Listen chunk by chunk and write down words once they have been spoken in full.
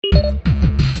I'm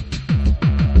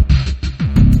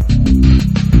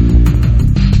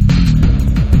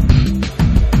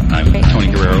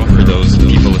Tony Guerrero, for those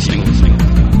people listening.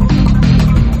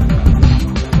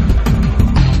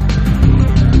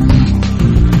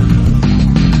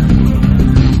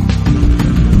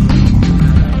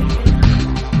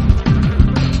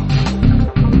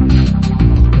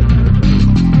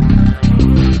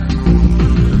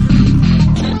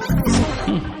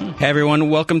 Hey everyone,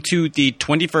 welcome to the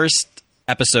 21st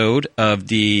episode of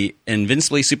the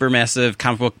Invincibly Supermassive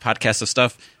Comic Book Podcast of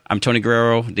Stuff. I'm Tony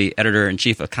Guerrero, the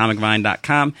editor-in-chief of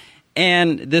ComicVine.com,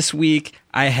 and this week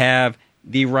I have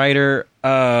the writer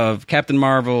of Captain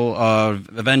Marvel, of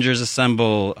Avengers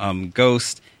Assemble,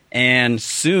 Ghost, and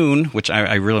soon, which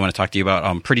I really want to talk to you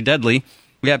about, Pretty Deadly,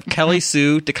 we have Kelly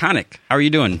Sue Deconnick. How are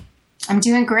you doing? I'm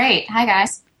doing great. Hi,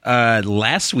 guys.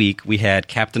 Last week we had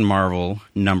Captain Marvel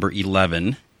number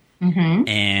 11. Mm-hmm.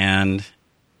 And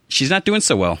she's not doing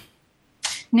so well.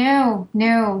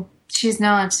 No, she's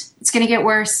not. It's going to get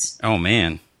worse. Oh,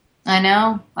 man. I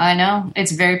know.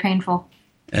 It's very painful.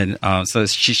 And so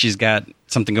she's got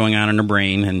something going on in her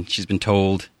brain, and she's been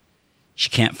told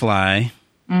she can't fly.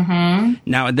 Mm-hmm.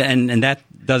 Now, and that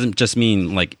doesn't just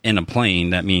mean, like, in a plane.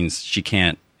 That means she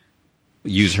can't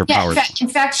use her powers. In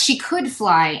fact, she could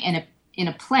fly in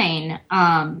a plane.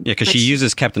 Because she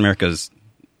uses Captain America's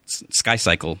sky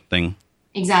cycle thing.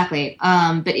 Exactly.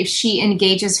 But if she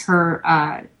engages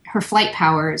her flight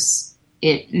powers,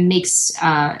 it makes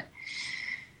the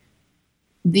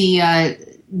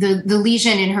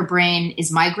lesion in her brain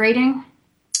is migrating,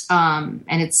 and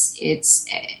it's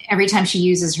every time she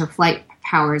uses her flight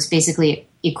powers, basically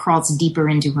it crawls deeper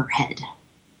into her head.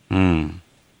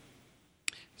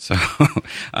 So,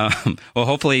 well,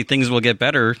 hopefully things will get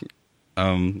better.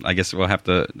 I guess we'll have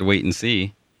to wait and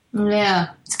see.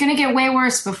 Yeah, it's going to get way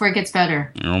worse before it gets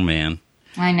better. Oh, man.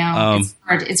 I know. It's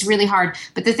hard. It's really hard.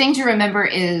 But the thing to remember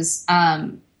is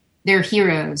they're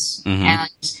heroes, mm-hmm.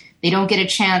 and they don't get a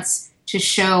chance to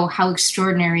show how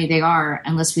extraordinary they are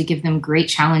unless we give them great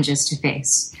challenges to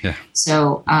face. Yeah.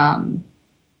 So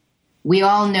we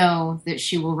all know that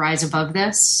she will rise above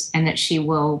this and that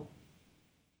she'll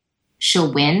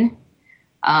win.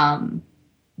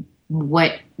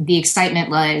 What the excitement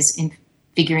lies in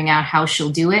figuring out how she'll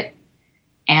do it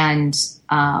and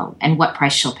what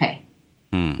price she'll pay.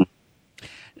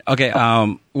 Okay.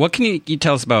 What can you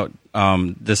tell us about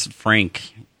this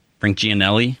Frank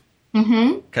Gianelli?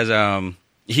 Mm-hmm. Because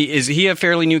is he a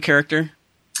fairly new character?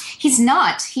 He's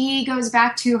not. He goes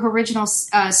back to her original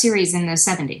series in the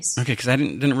 70s. Okay, because I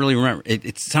didn't really remember.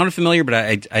 It sounded familiar, but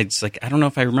I don't know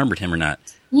if I remembered him or not.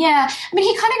 Yeah, I mean,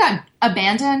 he kind of got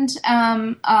abandoned.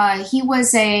 He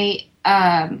was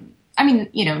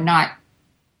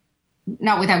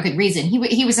not without good reason.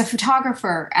 He was a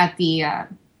photographer at the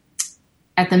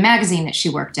magazine that she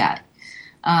worked at,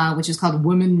 which was called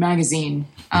Woman Magazine.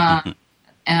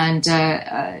 And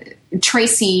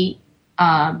Tracy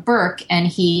Burke and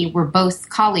he were both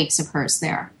colleagues of hers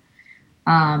there.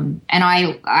 And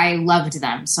I loved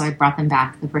them, so I brought them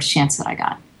back the first chance that I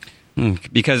got.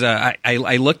 Because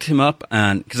I looked him up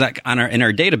in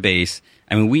our database.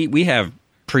 I mean, we have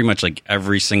pretty much like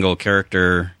every single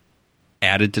character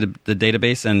added to the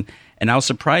database, and I was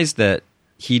surprised that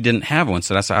he didn't have one.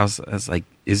 So I was like,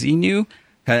 is he new?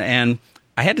 And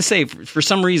I had to say, for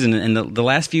some reason, in the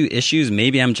last few issues,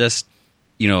 maybe I'm just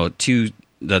too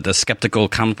the skeptical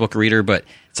comic book reader, but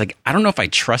it's like I don't know if I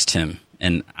trust him,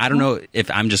 and I don't know if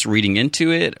I'm just reading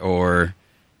into it or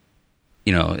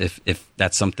if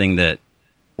that's something that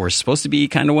we're supposed to be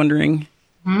kind of wondering.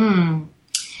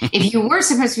 If you were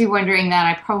supposed to be wondering that,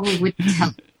 I probably wouldn't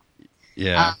tell you.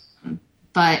 Yeah.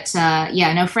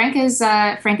 Frank is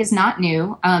not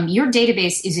new. Your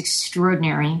database is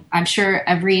extraordinary. I'm sure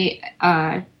every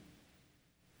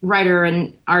writer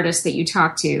and artist that you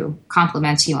talk to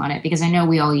compliments you on it because I know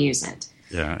we all use it.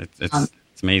 Yeah, it's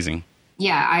amazing.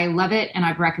 Yeah, I love it, and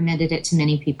I've recommended it to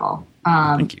many people.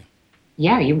 Thank you.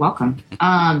 Yeah, you're welcome.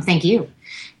 Thank you.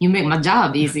 You make my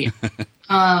job easier.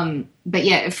 But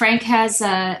yeah, Frank has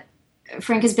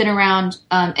been around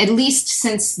at least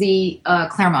since the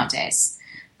Claremont days.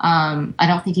 I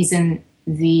don't think he's in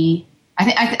the.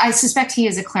 I suspect he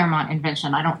is a Claremont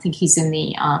invention. I don't think he's in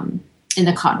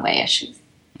the Conway issues.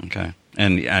 Okay,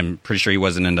 and I'm pretty sure he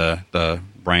wasn't in the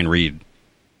Brian Reed.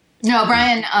 No,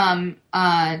 Brian.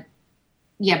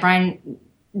 Brian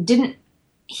didn't.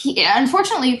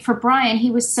 Unfortunately for Brian, he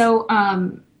was so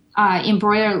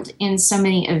embroiled in so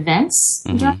many events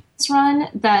during this run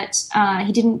that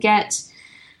he didn't get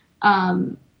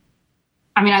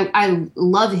I mean, I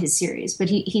love his series, but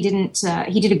he didn't.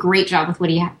 He did a great job with what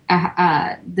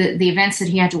the events that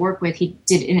he had to work with. He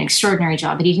did an extraordinary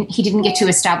job, but he didn't get to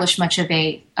establish much of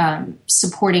a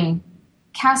supporting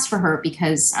cast for her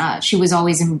because she was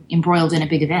always embroiled in a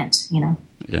big event.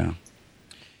 Yeah.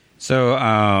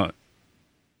 So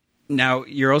now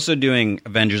you're also doing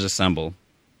Avengers Assemble.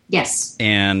 Yes.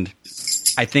 And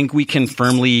I think we can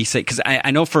firmly say, because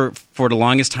I know for the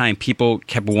longest time people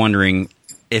kept wondering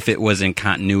if it was in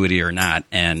continuity or not,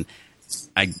 and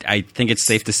I think it's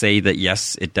safe to say that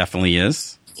yes, it definitely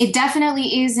is. It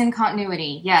definitely is in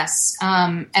continuity, yes.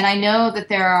 And I know that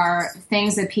there are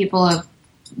things that people have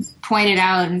pointed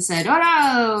out and said, "Oh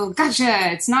no,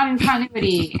 gotcha! It's not in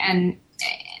continuity," and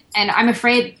I'm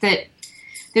afraid that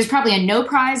there's probably a no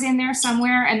prize in there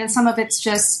somewhere, and then some of it's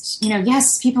just,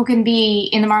 yes, people can be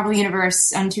in the Marvel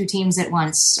Universe on two teams at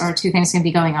once, or two things can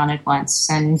be going on at once,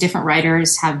 and different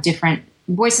writers have different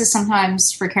voices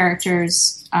sometimes for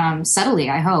characters, subtly,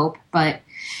 I hope. But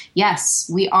yes,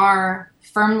 we are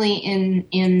firmly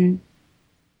in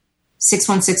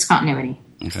 616 continuity.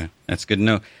 Okay, that's good to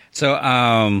know. So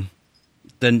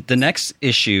the next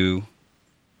issue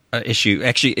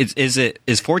actually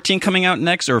is 14 coming out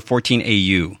next or 14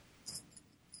 AU?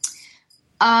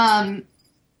 I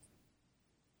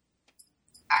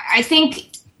think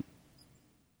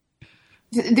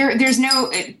there's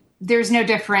no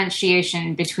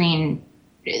differentiation between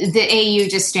the AU.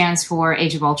 Just stands for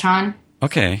Age of Ultron.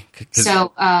 Okay.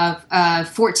 So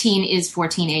 14 is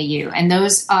 14 AU, and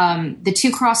those the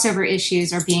two crossover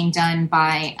issues are being done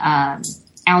by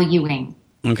Al Ewing.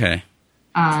 Okay.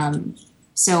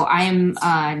 So I am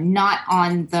not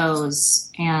on those,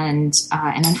 and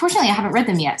unfortunately I haven't read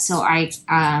them yet. So I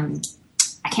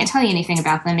can't tell you anything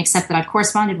about them except that I've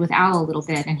corresponded with Al a little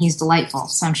bit, and he's delightful.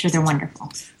 So I'm sure they're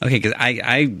wonderful. Okay, because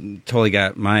I totally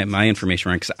got my information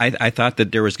wrong, because I thought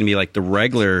that there was going to be like the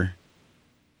regular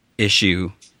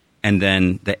issue and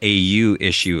then the AU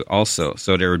issue also.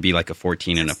 So there would be like a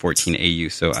 14 and a 14 AU.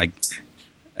 So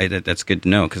that's good to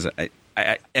know, because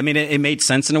I mean it made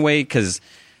sense in a way, because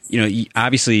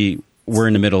obviously we're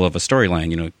in the middle of a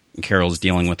storyline. Carol's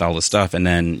dealing with all this stuff, and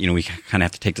then we kind of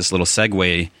have to take this little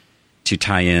segue to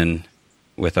tie in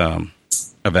with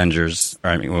Avengers.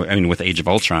 Or I mean with Age of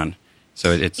Ultron.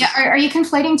 So it's Are you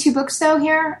conflating two books though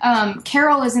here?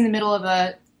 Carol is in the middle of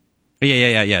a.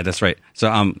 Yeah. That's right. So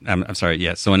I'm sorry.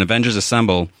 Yeah. So in Avengers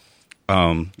Assemble,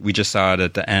 we just saw it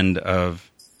at the end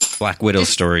of Black Widow's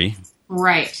story,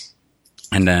 right?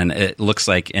 And then it looks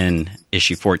like in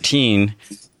issue 14,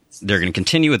 they're going to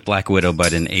continue with Black Widow,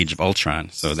 but in Age of Ultron.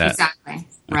 So that exactly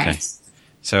right. Okay.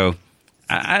 So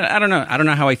I don't know. I don't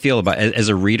know how I feel about it as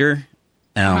a reader.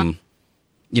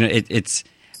 It's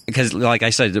because, like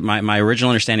I said, my original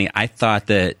understanding, I thought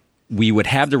that we would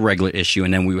have the regular issue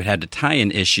and then we would have the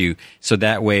tie-in issue, so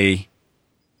that way,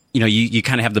 you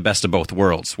kind of have the best of both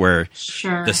worlds, where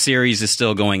the series is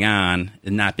still going on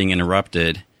and not being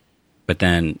interrupted, but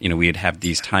then we'd have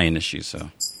these tie-in issues.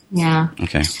 So yeah,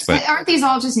 okay, but aren't these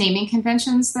all just naming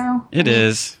conventions, though? It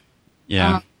is,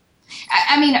 yeah.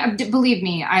 I mean, believe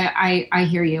me, I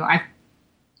hear you. I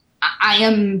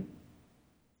am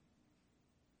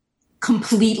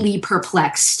completely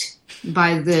perplexed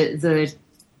by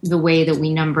the way that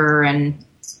we number, and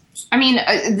I mean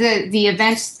the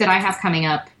event that I have coming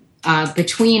up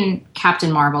between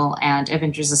Captain Marvel and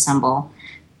Avengers Assemble.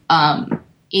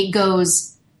 It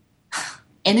goes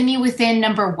Enemy Within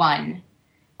number 1,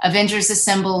 Avengers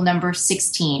Assemble number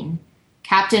 16,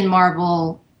 Captain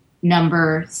Marvel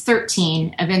number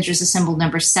 13, Avengers Assemble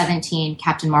number 17,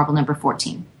 Captain Marvel number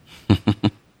 14.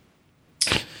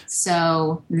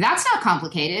 So that's not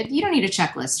complicated. You don't need a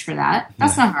checklist for that.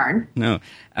 That's not hard. No,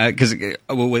 because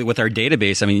with our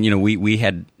database, I mean, we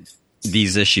had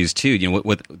these issues too.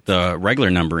 With the regular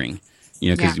numbering,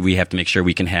 because we have to make sure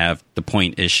we can have the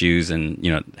point issues and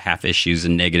half issues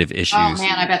and negative issues. Oh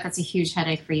man, I bet that's a huge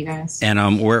headache for you guys.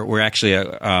 And we're actually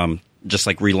just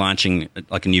like relaunching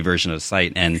like a new version of the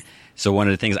site, and so one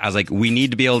of the things I was like, we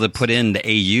need to be able to put in the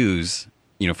AUs,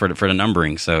 for the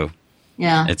numbering. So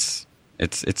yeah,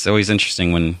 It's always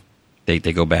interesting when they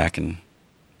go back,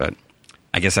 but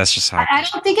I guess that's just how. I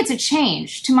don't think it's a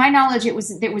change. To my knowledge, there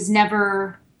was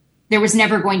never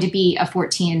going to be a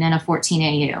 14 and a 14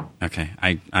 AU. Okay,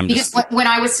 I'm because just when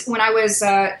I was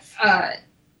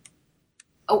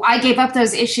I gave up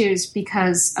those issues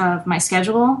because of my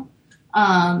schedule,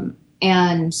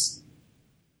 and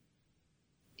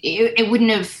it wouldn't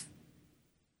have.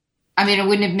 I mean, it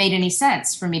wouldn't have made any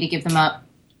sense for me to give them up.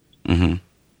 Mm-hmm.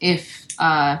 If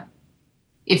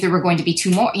there were going to be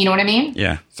two more, you know what I mean?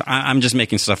 Yeah. So I'm just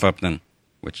making stuff up then.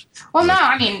 which well, no,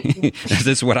 I mean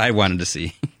that's what I wanted to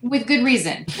see. With good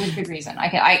reason.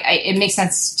 It makes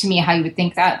sense to me how you would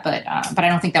think that, but I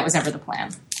don't think that was ever the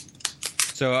plan.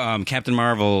 So Captain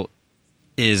Marvel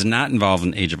is not involved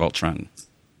in Age of Ultron,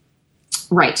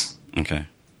 right? Okay,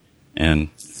 and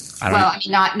I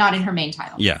mean, not in her main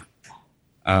title. Yeah.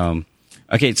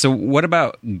 Okay, so what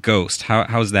about Ghost?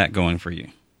 How's that going for you?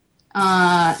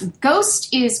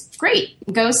 Ghost is great.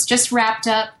 Ghost just wrapped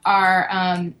up our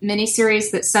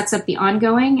miniseries that sets up the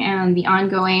ongoing, and the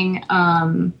ongoing,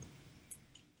 I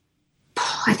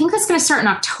think that's going to start in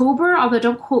October, although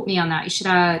don't quote me on that. You should,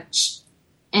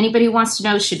 anybody who wants to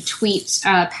know should tweet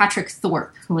Patrick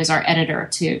Thorpe, who is our editor,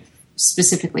 to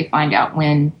specifically find out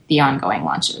when the ongoing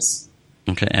launches.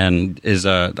 Okay, and is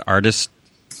the artist...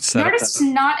 The artist is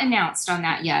not announced on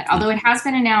that yet, although it has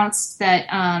been announced that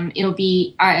it'll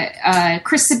be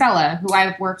Chris Sabella, who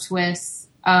I've worked with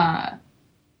on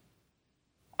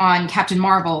Captain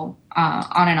Marvel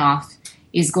on and off,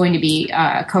 is going to be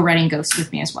co-writing Ghost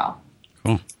with me as well.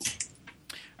 Cool.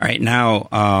 All right, now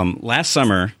last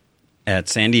summer at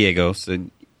San Diego, so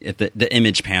at the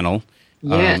Image panel,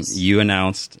 yes. You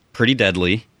announced Pretty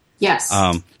Deadly. Yes.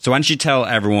 So why don't you tell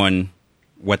everyone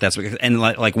what that's, and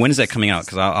like when is that coming out?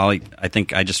 Because I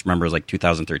think I just remember it was like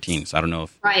 2013, so I don't know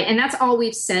if... Right, and that's all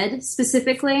we've said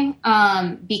specifically,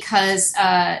 because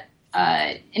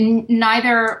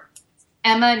neither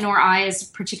Emma nor I is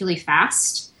particularly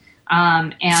fast,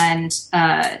 and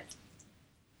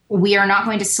we are not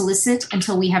going to solicit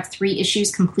until we have 3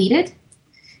 issues completed,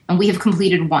 and we have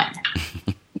completed 1.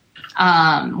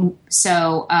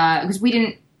 So because we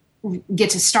didn't get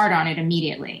to start on it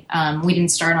immediately. We didn't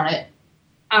start on it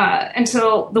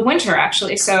until the winter,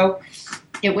 actually. So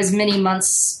it was many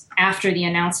months after the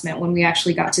announcement when we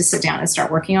actually got to sit down and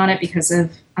start working on it because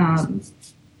of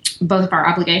both of our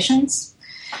obligations.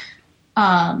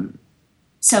 But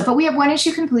we have 1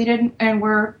 issue completed, and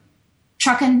we're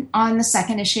trucking on the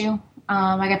 2nd issue.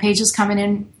 I got pages coming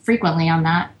in frequently on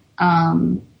that.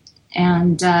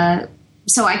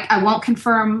 So I won't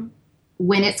confirm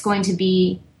when it's going to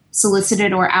be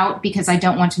solicited or out because I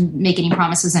don't want to make any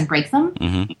promises and break them.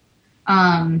 Mm-hmm.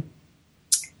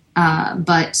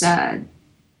 But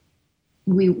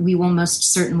we will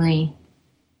most certainly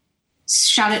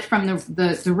shout it from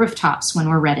the rooftops when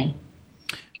we're ready.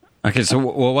 Okay, so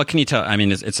what can you tell? I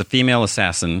mean, it's a female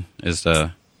assassin is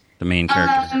the main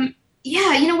character.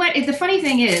 Yeah, you know what? The funny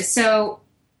thing is, so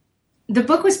the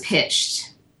book was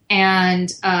pitched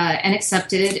and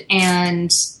accepted, and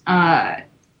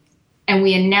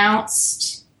we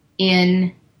announced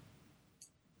in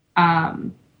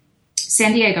San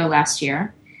Diego last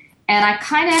year. And I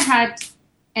kind of had,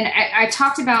 and I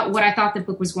talked about what I thought the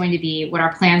book was going to be, what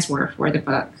our plans were for the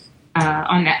book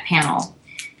on that panel.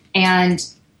 And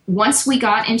once we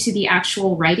got into the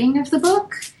actual writing of the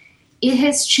book, it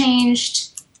has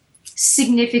changed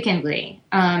significantly.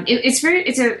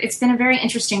 It's been a very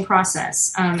interesting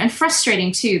process and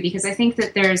frustrating too, because I think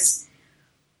that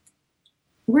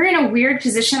we're in a weird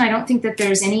position. I don't think that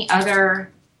there's any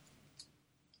other,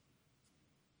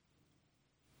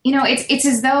 it's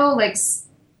as though like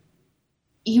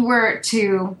you were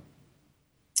to,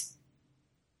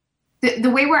 the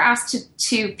way we're asked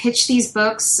to pitch these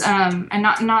books, and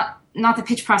not the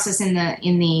pitch process in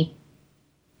the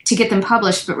to get them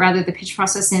published, but rather the pitch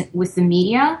process with the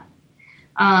media.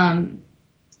 I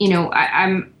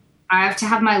have to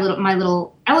have my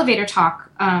little elevator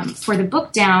talk for the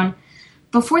book down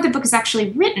before the book is actually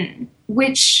written,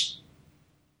 which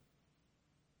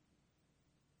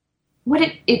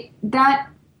that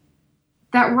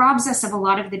robs us of a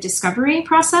lot of the discovery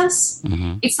process.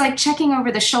 Mm-hmm. It's like checking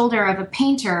over the shoulder of a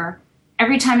painter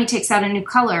every time he takes out a new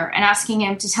color and asking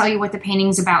him to tell you what the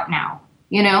painting's about now,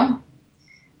 And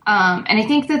I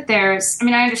think that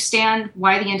I understand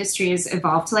why the industry has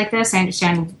evolved like this. I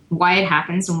understand why it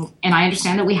happens, and I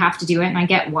understand that we have to do it, and I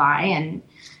get why, and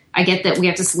I get that we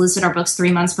have to solicit our books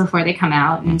 3 months before they come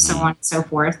out, and so on and so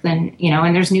forth, and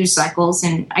and there's news cycles,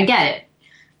 and I get it.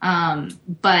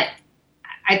 But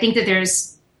I think that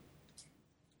there's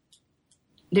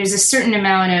a certain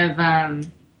amount of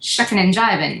shucking and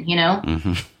jiving,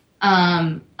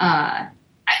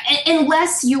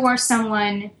 unless you are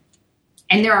someone.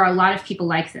 And there are a lot of people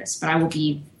like this, but I will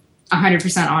be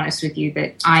 100% honest with you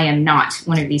that I am not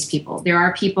one of these people. There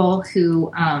are people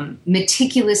who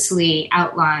meticulously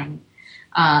outline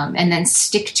and then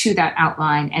stick to that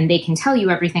outline, and they can tell you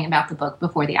everything about the book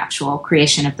before the actual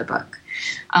creation of the book.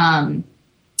 I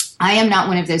am not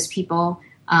one of those people.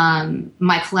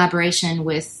 My collaboration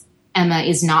with Emma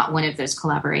is not one of those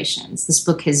collaborations. This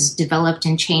book has developed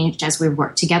and changed as we've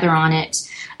worked together on it.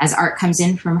 As art comes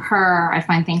in from her, I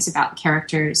find things about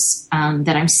characters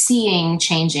that I'm seeing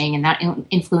changing, and that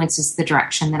influences the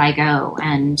direction that I go.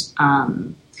 And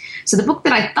so the book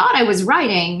that I thought I was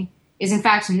writing is, in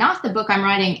fact, not the book I'm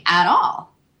writing at all,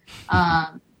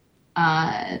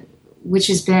 which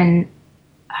has been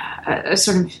a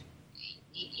sort of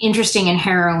interesting and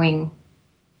harrowing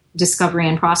discovery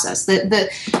and process.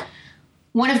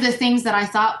 One of the things that I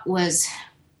thought was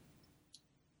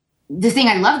the thing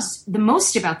I loved the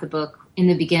most about the book in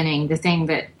the beginning, the thing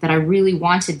that I really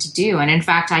wanted to do, and in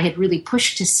fact I had really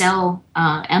pushed to sell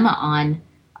Emma on,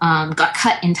 got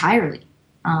cut entirely.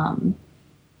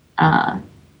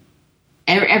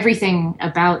 Everything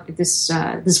about this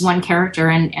one character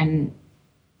and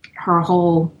her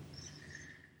whole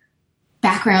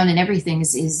background and everything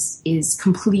is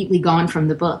completely gone from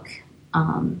the book.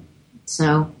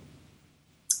 So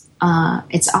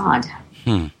it's odd.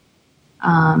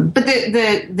 But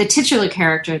the titular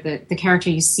character, the character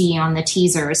you see on the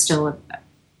teaser, is still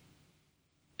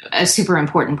a super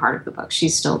important part of the book.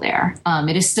 She's still there.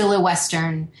 It is still a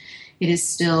Western. It is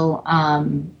still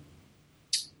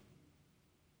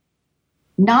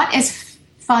not as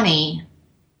funny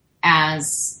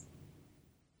as,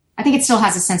 I think it still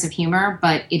has a sense of humor,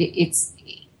 but it's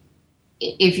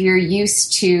if you're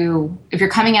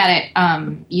coming at it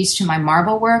used to my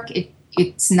Marvel work,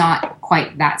 it's not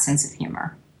quite that sense of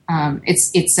humor.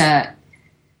 It's a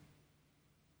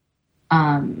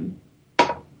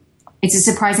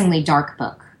surprisingly dark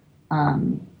book,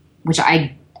 which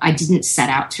I didn't set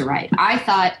out to write. I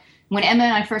thought when Emma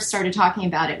and I first started talking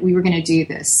about it, we were going to do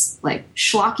this like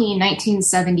schlocky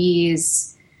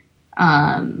 1970s,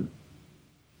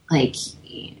 like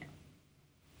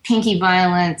pinky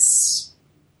violence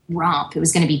romp. It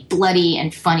was going to be bloody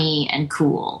and funny and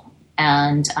cool.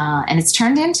 And it's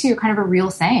turned into kind of a real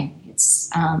thing.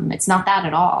 It's not that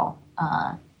at all.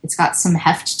 It's got some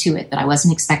heft to it that I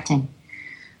wasn't expecting.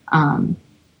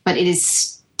 But it is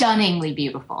stunningly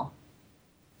beautiful.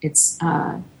 It's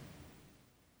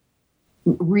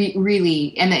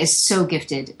really, Emma is so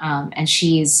gifted, and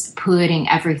she's putting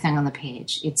everything on the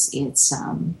page. It's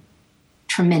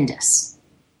tremendous.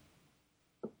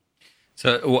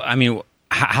 So, I mean,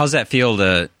 how's that feel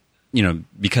to,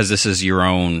 because this is your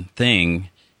own thing,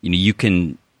 you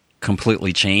can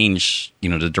completely change,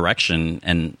 the direction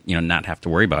and, not have to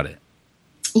worry about it.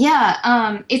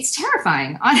 Yeah. It's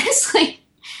terrifying, honestly.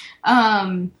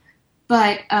 But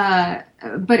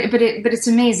it's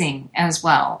amazing as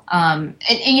well. And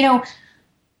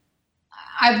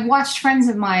I've watched friends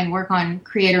of mine work on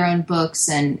creator-owned books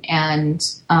and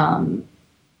kind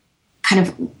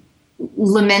of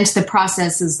lament the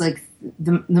process as like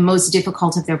the most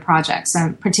difficult of their projects.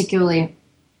 Particularly,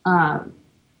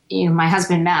 my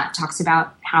husband, Matt, talks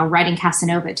about how writing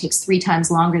Casanova takes 3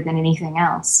 times longer than anything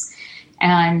else.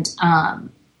 And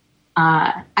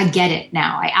I get it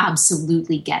now. I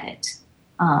absolutely get it.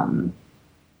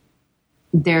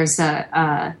 There's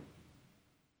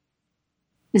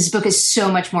this book is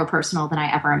so much more personal than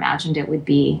I ever imagined it would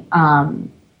be.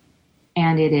 And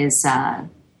it is,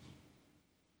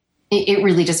 it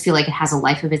really does feel like it has a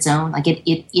life of its own. Like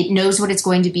it knows what it's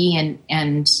going to be,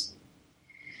 and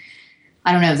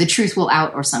I don't know, the truth will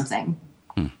out or something.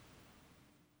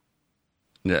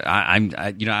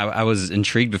 I was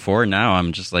intrigued before. Now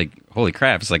I'm just like, holy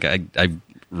crap. It's like, I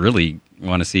really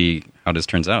want to see how this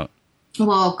turns out.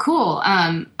 Well, cool.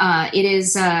 It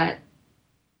is,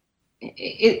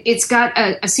 it's got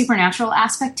a supernatural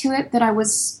aspect to it that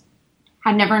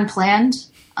had never planned.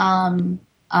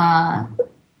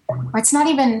 It's not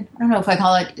even, I don't know if I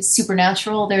call it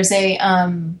supernatural. There's a, how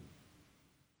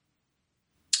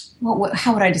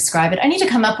would I describe it? I need to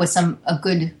come up with a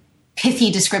good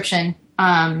pithy description.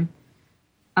 It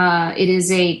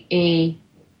is a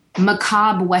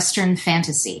macabre Western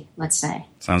fantasy, let's say.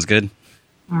 Sounds good.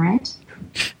 All right.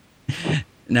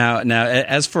 Now,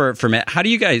 as for Matt, do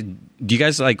you guys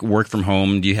like work from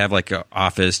home? Do you have like an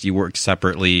office? Do you work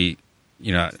separately?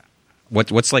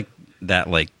 What's like that,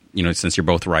 like, since you're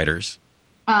both writers?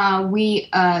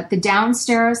 The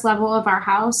downstairs level of our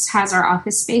house has our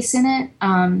office space in it.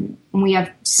 We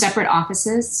have separate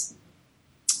offices.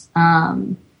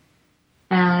 And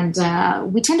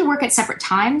we tend to work at separate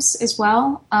times as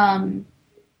well.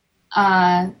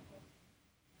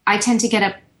 I tend to get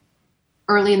up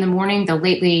early in the morning, though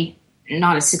lately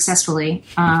not as successfully.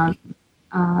 I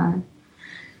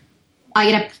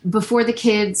get up before the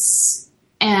kids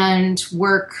and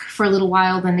work for a little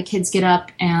while. Then the kids get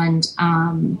up, and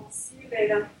I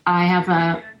have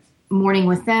a morning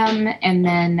with them, and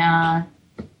then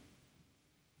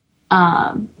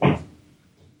And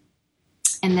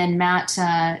then Matt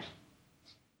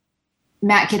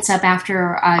gets up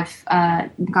after I've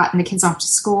gotten the kids off to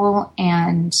school,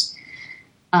 and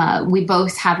we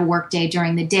both have a work day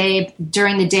during the day.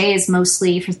 During the day is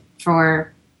mostly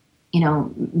for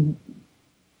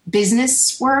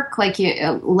business work, like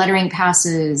lettering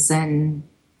passes and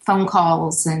phone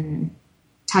calls and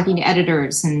talking to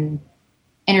editors and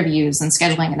interviews and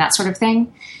scheduling and that sort of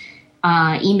thing,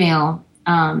 email.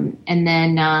 And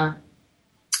then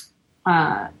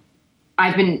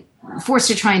I've been forced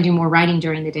to try and do more writing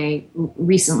during the day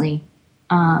recently.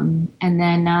 And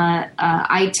then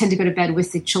I tend to go to bed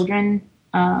with the children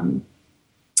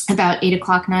about 8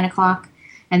 o'clock, 9 o'clock.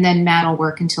 And then Matt will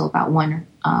work until about 1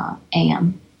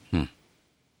 a.m.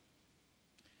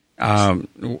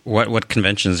 What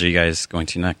conventions are you guys going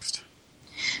to next?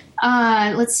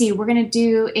 Let's see. We're going to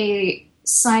do a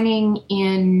signing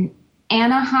in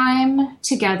Anaheim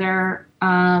together.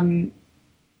 When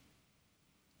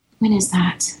is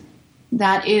that?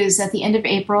 That is at the end of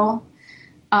April.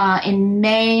 In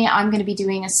May, I'm going to be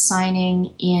doing a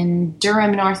signing in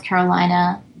Durham, North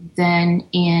Carolina. Then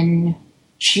in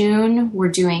June, we're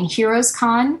doing Heroes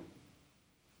Con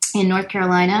in North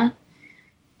Carolina.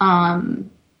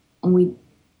 We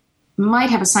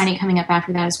might have a signing coming up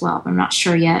after that as well, but I'm not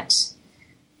sure yet.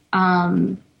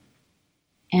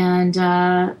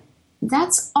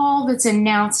 That's all that's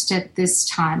announced at this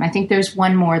time. I think there's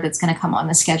one more that's going to come on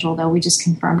the schedule, though. We just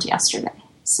confirmed yesterday.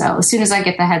 So as soon as I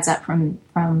get the heads up from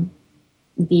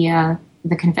the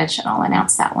convention, I'll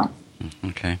announce that one.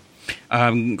 Okay.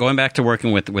 Going back to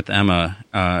working with Emma,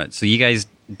 so you guys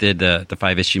did the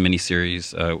 5-issue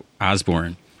miniseries,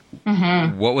 Osborn.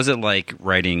 Mm-hmm. What was it like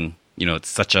writing, it's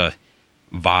such a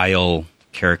vile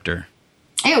character?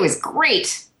 It was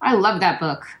great. I love that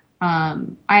book. I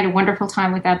had a wonderful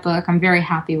time with that book. I'm very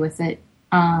happy with it.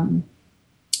 I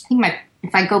think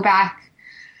if I go back,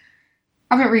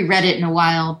 I haven't reread it in a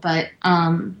while, but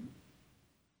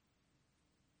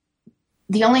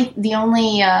the only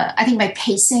I think the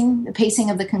pacing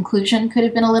of the conclusion could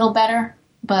have been a little better,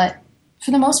 but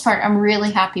for the most part, I'm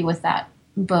really happy with that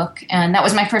book. And that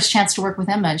was my first chance to work with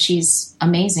Emma. She's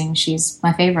amazing. She's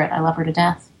my favorite. I love her to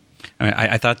death.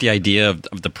 I thought the idea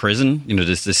of the prison,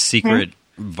 this secret,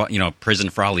 prison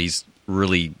for all these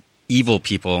really evil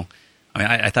people.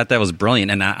 I thought that was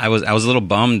brilliant, and I was a little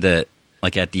bummed that,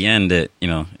 like, at the end, it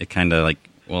kind of like,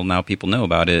 well, now people know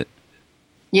about it.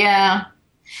 Yeah.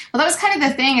 Well, that was kind of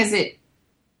the thing.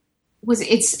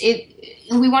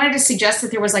 We wanted to suggest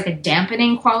that there was like a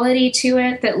dampening quality to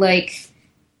it, that like,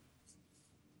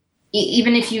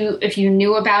 even if you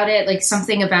knew about it, like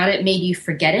something about it made you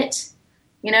forget it,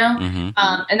 Mm-hmm.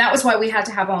 And that was why we had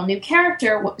to have all new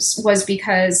character was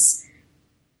because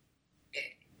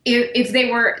if they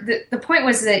were, the point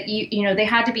was that they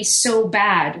had to be so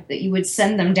bad that you would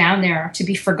send them down there to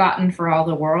be forgotten for all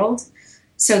the world.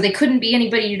 So they couldn't be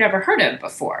anybody you'd ever heard of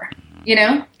before,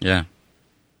 Yeah.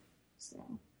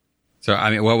 So,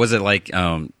 what was it like,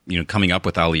 coming up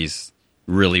with all these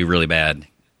really, really bad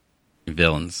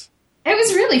villains? It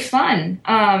was really fun.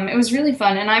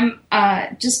 And I'm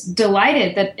just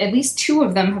delighted that at least 2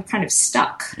 of them have kind of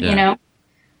stuck. Yeah.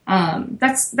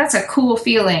 That's a cool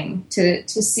feeling to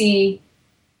see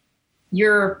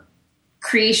your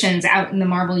creations out in the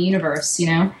Marvel universe.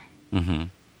 Mm-hmm.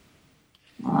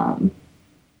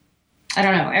 I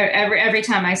don't know. Every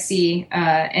time I see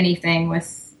anything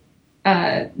with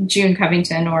June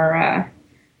Covington or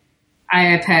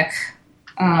Aya Peck,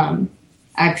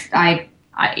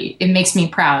 it makes me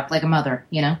proud, like a mother,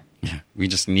 Yeah, we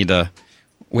just need to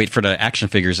wait for the action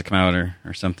figures to come out or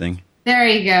something. There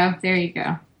you go.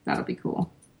 That'll be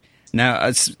cool.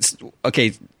 Now,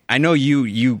 okay, I know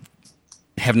you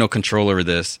have no control over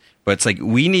this, but it's like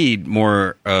we need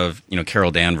more of Carol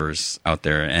Danvers out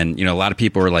there, and a lot of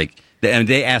people are like, and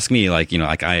they ask me like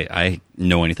like I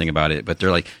know anything about it, but they're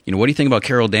like, what do you think about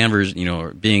Carol Danvers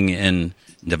being in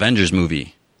the Avengers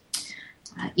movie?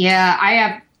 Yeah, I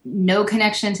have no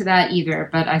connection to that either,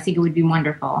 but I think it would be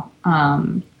wonderful. I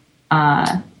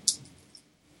don't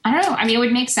know. It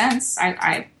would make sense.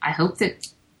 I hope that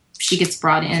she gets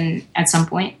brought in at some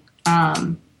point.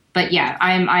 But yeah,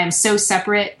 I am so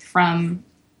separate from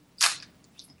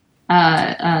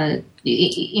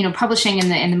publishing in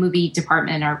the movie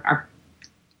department are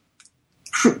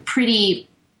pretty.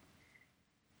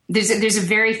 There's a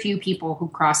very few people who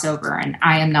cross over, and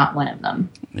I am not one of them.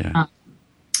 Yeah.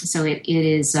 So it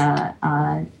is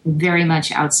very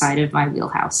much outside of my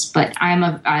wheelhouse, but I'm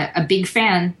a big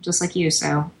fan, just like you.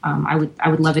 So I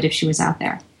would love it if she was out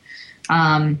there.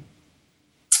 And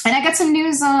I got some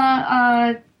news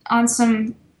on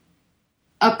some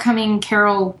upcoming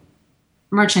Carol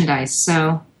merchandise.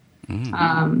 So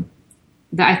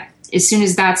as soon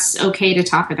as that's okay to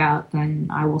talk about, then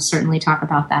I will certainly talk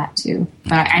about that too.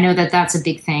 But I know that that's a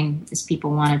big thing, is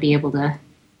people want to be able to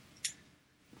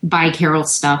buy Carol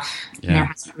stuff. Yeah. And there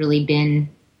hasn't really been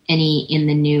any in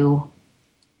the new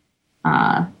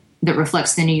that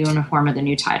reflects the new uniform or the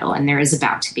new title, and there is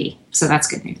about to be. So that's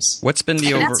good news. What's been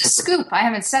the That's a scoop. I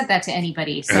haven't said that to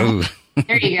anybody. So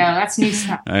there you go. That's new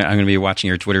stuff. I'm going to be watching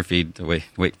your Twitter feed to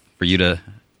wait for you to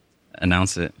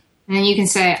announce it. And then you can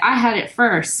say, I had it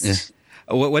first. Yeah.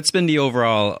 What's been the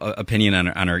overall opinion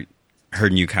on her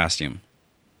new costume?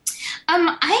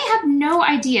 I have no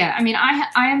idea. I mean, I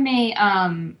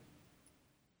am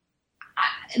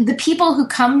the people who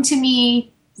come to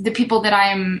me, the people that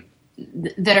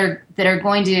that are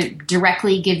going to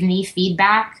directly give me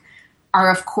feedback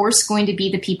are, of course, going to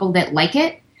be the people that like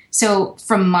it. So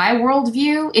from my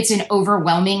worldview, it's an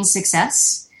overwhelming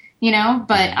success,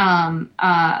 but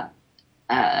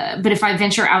if I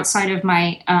venture outside of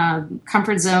my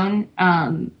comfort zone,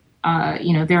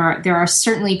 there are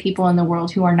certainly people in the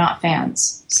world who are not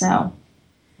fans. So,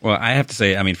 well, I have to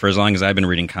say, I mean, for as long as I've been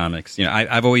reading comics,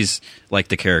 I've always liked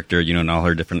the character, and all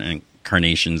her different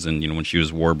incarnations, and when she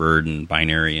was Warbird and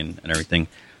Binary and everything.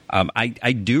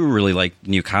 I do really like the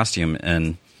new costume,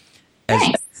 and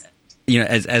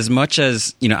as much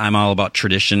as I'm all about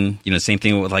tradition. Same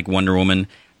thing with like Wonder Woman.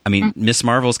 I mean, Miss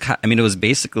Marvel's. It was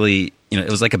basically. It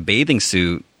was like a bathing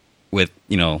suit with,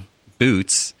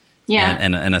 boots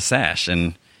and a sash.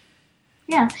 And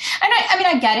yeah. And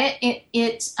I get it.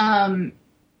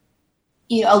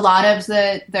 A lot of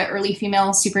the early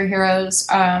female superheroes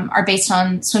are based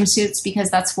on swimsuits because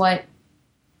that's what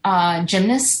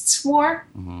gymnasts wore,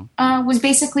 was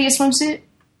basically a swimsuit,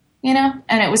 and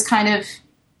it was kind of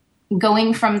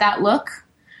going from that look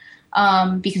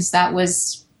because that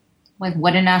was like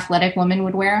what an athletic woman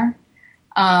would wear.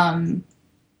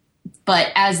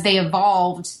 But as they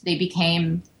evolved, they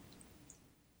became,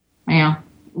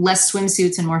 less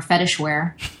swimsuits and more fetish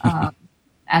wear,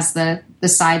 as the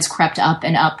sides crept up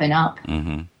and up and up.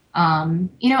 And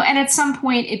at some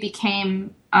point it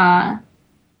became, I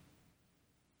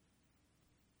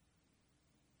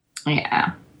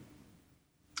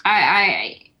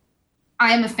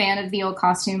am a fan of the old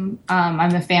costume.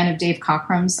 I'm a fan of Dave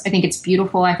Cockram's. I think it's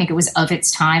beautiful. I think it was of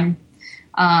its time.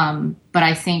 But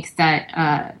I think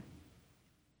that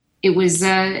it was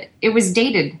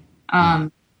dated.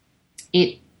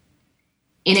 It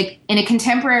in a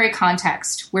contemporary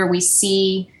context where we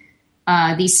see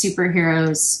these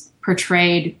superheroes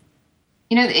portrayed.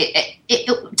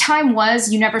 Time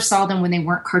was you never saw them when they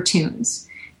weren't cartoons.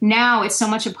 Now it's so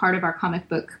much a part of our comic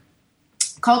book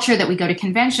culture that we go to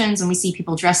conventions and we see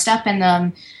people dressed up in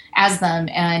them. As them,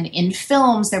 and in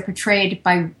films they're portrayed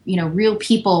by real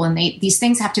people, and these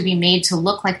things have to be made to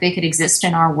look like they could exist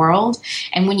in our world.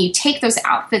 And when you take those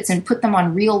outfits and put them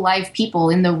on real live people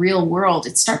in the real world,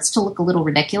 it starts to look a little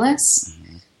ridiculous.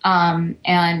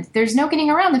 And there's no getting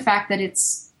around the fact that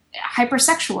it's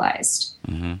hypersexualized.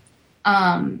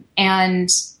 And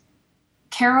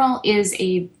Carol is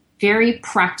a very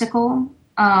practical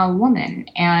woman,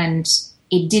 and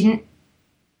it didn't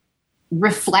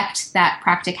reflect that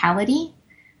practicality,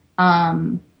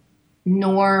 nor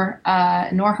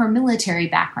her military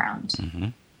background.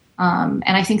 And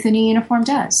I think the new uniform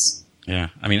does. Yeah.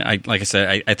 I mean, like I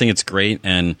said, I think it's great.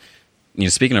 And,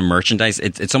 speaking of merchandise,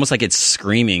 it's almost like it's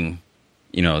screaming,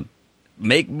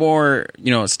 make more,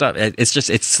 stuff.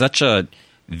 It's such a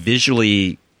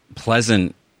visually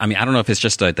pleasant. I mean, I don't know if it's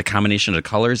just the combination of the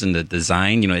colors and the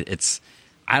design,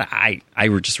 I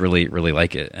just really, really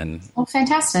like it. And well,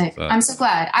 fantastic. I'm so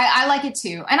glad. I like it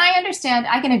too. And I understand,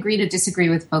 I can agree to disagree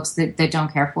with folks that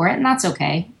don't care for it, and that's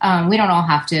okay. We don't all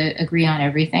have to agree on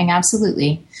everything.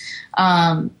 Absolutely.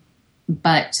 I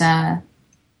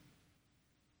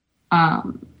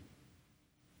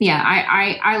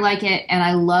like it. And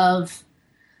I love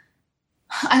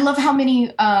how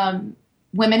many,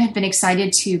 women have been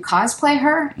excited to cosplay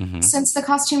her since the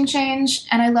costume change.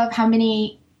 And I love how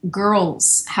many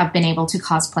girls have been able to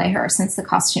cosplay her since the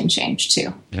costume change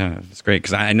too. Yeah, it's great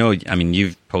because I know. I mean,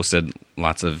 you've posted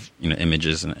lots of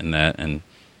images and that, and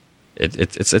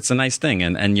it's a nice thing.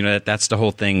 And that's the whole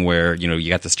thing where you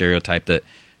got the stereotype that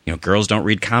girls don't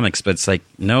read comics, but it's like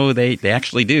no, they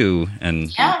actually do.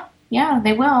 And yeah,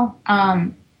 they will.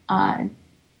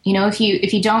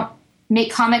 If you don't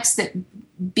make comics that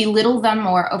belittle them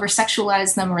or over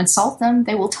sexualize them or insult them,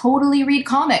 they will totally read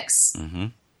comics.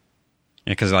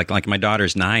 Because like my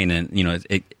daughter's 9, and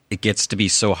it gets to be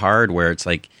so hard where it's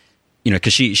like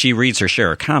because she reads her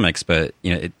share of comics, but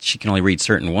she can only read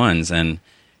certain ones, and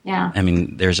Yeah. I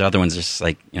mean, there's other ones just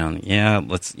like,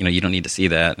 let's, you don't need to see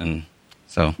that. And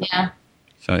so, yeah.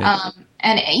 So,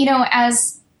 and,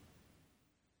 as,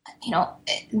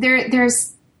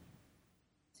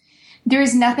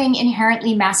 there's nothing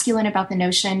inherently masculine about the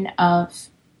notion of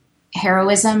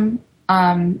heroism,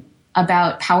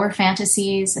 about power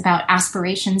fantasies, about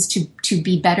aspirations to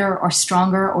be better or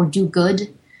stronger or do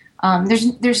good.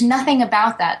 There's nothing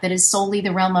about that is solely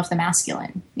the realm of the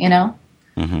masculine,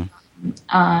 mm-hmm.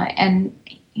 And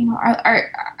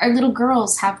our little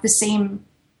girls have the same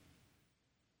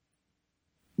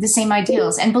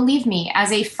ideals. And believe me,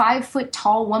 as a 5 foot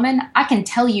tall woman, I can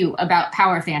tell you about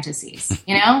power fantasies,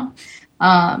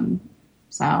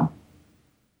 so.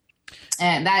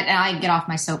 And I get off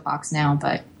my soapbox now,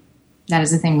 but that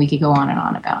is a thing we could go on and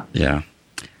on about. Yeah.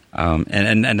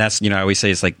 And that's, I always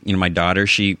say it's like, my daughter,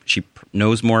 she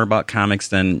knows more about comics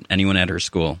than anyone at her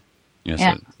school.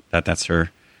 So that's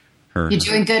her. You're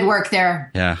doing good work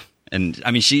there. Yeah. And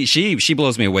I mean, she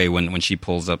blows me away when she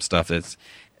pulls up stuff that's,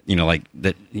 like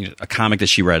that, a comic that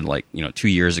she read like, 2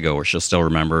 years ago, where she'll still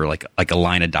remember like a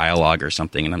line of dialogue or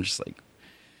something. And I'm just like,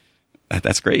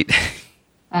 that's great.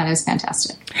 That is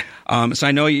fantastic. So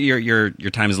I know your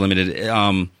time is limited.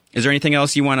 Is there anything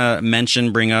else you want to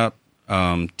mention, bring up,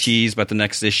 tease about the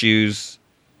next issues?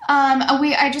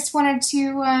 I just wanted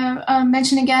to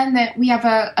mention again that we have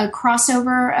a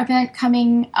crossover event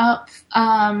coming up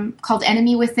called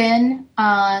Enemy Within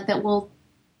that will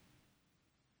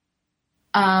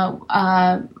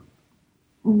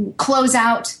close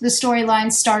out the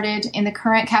storyline started in the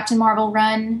current Captain Marvel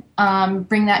run,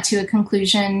 bring that to a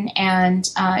conclusion, and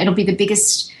it'll be the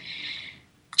biggest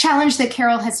challenge that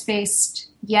Carol has faced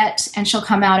yet, and she'll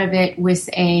come out of it with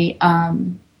a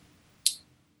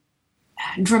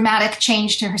dramatic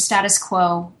change to her status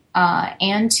quo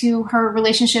and to her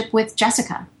relationship with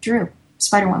Jessica Drew,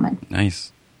 Spider-Woman.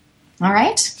 Nice. All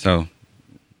right. So,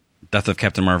 Death of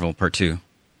Captain Marvel, Part 2.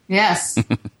 Yes.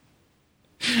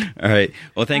 All right.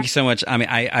 Well, thank you so much. I mean,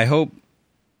 I hope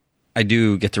I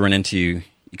do get to run into you,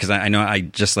 because I know I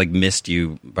just like missed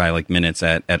you by like minutes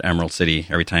at Emerald City.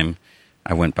 Every time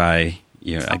I went by,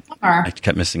 I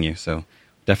kept missing you. So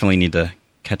definitely need to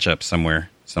catch up somewhere,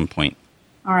 some point.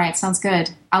 All right. Sounds good.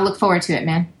 I'll look forward to it,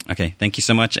 man. Okay. Thank you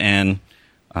so much. And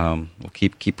we'll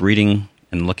keep reading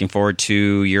and looking forward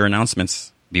to your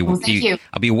announcements. Thank you.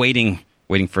 I'll be waiting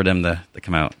for them to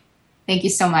come out. Thank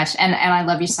you so much. And I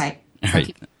love your site. All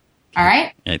right. All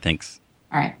right. Yeah, thanks.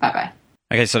 All right. Bye-bye.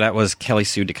 Okay, so that was Kelly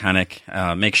Sue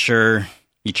Deconnick. Make sure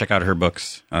you check out her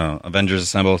books, Avengers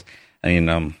Assemble. I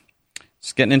mean,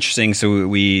 it's getting interesting. So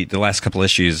the last couple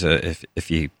issues, if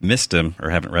you missed them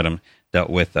or haven't read them, dealt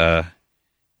with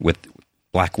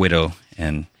Black Widow,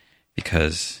 and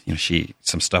because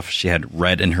some stuff she had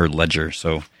read in her ledger.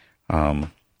 So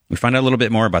we find out a little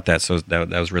bit more about that. So that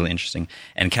was really interesting.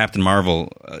 And Captain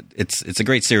Marvel, it's a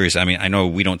great series. I mean, I know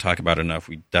we don't talk about it enough.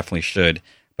 We definitely should.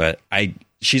 But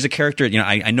she's a character.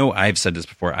 I know I've said this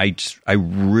before. I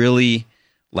really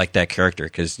like that character,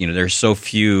 because there's so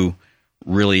few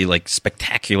really like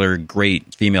spectacular,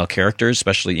 great female characters,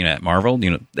 especially at Marvel.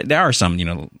 There are some.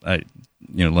 Let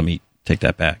me take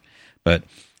that back. But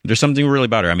there's something really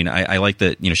about her. I mean, I like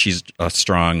that. She's a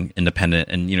strong, independent,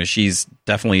 and she's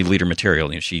definitely leader material.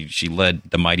 She led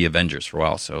the Mighty Avengers for a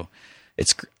while. So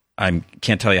I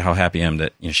can't tell you how happy I am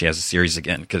that she has a series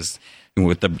again, because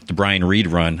with the Brian Reed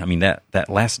run, I mean that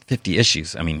last 50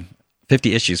 issues. I mean,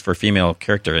 50 issues for a female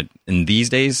character in these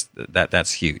days,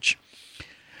 that's huge.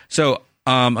 So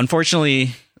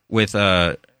unfortunately, with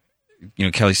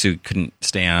Kelly Sue couldn't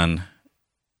stay on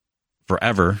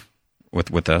forever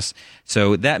with us.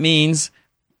 So that means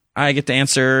I get to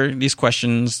answer these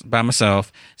questions by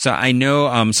myself. So I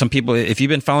know some people, if you've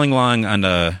been following along on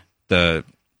the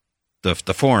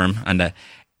forum,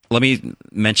 let me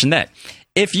mention that.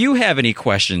 If you have any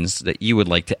questions that you would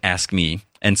like to ask me,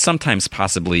 and sometimes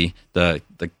possibly the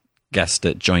guest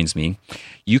that joins me,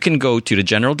 you can go to the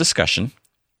general discussion,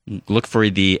 look for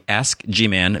the Ask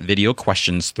G-Man video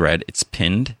questions thread. It's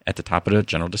pinned at the top of the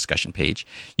general discussion page.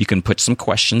 You can put some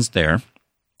questions there.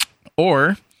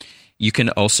 Or you can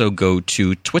also go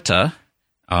to Twitter.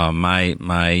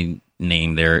 My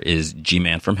name there is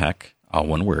G-Man from Heck, all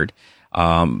one word.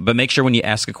 But make sure when you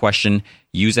ask a question,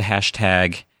 use a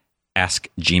hashtag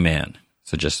AskGman.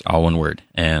 So just all one word,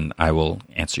 and I will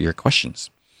answer your questions.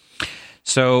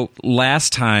 So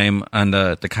last time on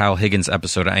the Kyle Higgins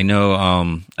episode, I know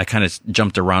I kind of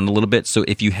jumped around a little bit. So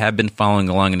if you have been following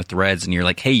along in the threads and you're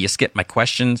like, hey, you skipped my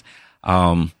questions,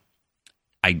 there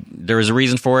was a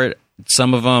reason for it.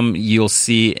 Some of them you'll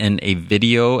see in a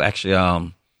video.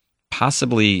 Actually,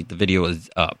 possibly the video is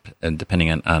up, and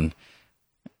depending on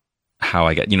how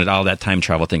I got, all that time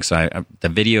travel thing. So a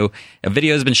video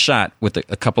has been shot with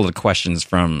a couple of questions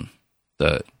from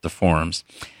the forums.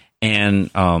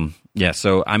 And,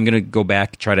 so I'm going to go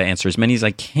back, try to answer as many as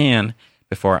I can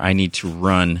before I need to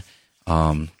run,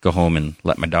 go home and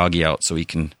let my doggy out so he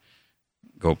can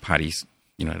go potties.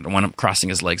 I don't want him crossing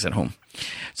his legs at home.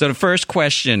 So the first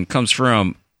question comes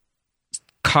from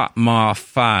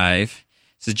Cotmaw5. It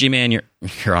says, G-Man, you're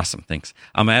awesome. Thanks.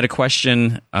 I had a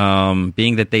question,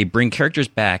 being that they bring characters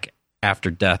back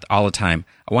after death all the time.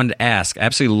 I wanted to ask, I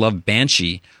absolutely love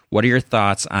Banshee. What are your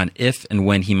thoughts on if and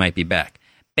when he might be back?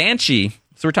 Banshee,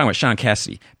 so we're talking about Sean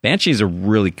Cassidy. Banshee is a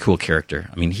really cool character.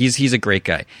 I mean, he's a great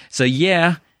guy. So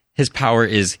yeah, his power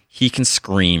is he can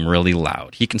scream really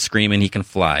loud. He can scream and he can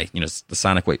fly, the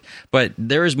sonic wave. But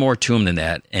there is more to him than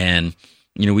that. And,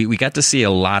 we got to see a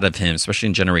lot of him, especially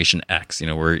in Generation X,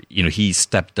 where, he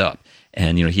stepped up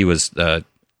and, he was the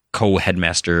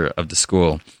co-headmaster of the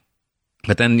school.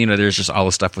 But then, there's just all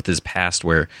the stuff with his past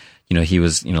where, he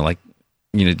was,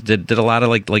 did a lot of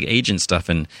like agent stuff.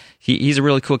 And he's a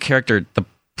really cool character. The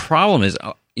problem is,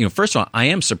 first of all, I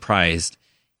am surprised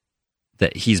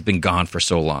that he's been gone for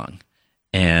so long.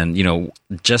 And,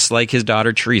 just like his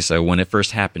daughter Teresa, when it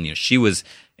first happened, she was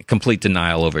in complete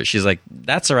denial over it. She's like,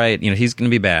 that's all right. He's going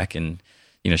to be back. And,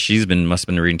 must have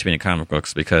been reading too many comic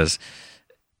books because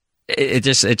it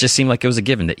just seemed like it was a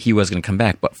given that he was going to come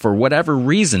back. But for whatever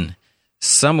reason,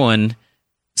 someone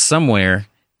somewhere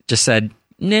just said,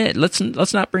 nah, let's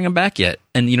not bring him back yet.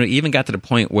 And, even got to the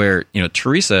point where,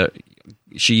 Teresa,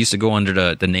 she used to go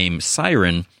under the name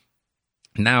Siren.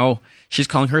 Now she's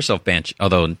calling herself Banshee,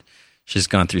 although she's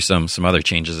gone through some other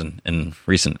changes in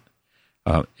recent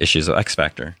issues of X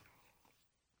Factor.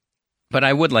 But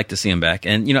I would like to see him back.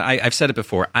 And, I've said it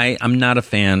before. I'm not a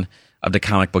fan of the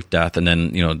comic book death and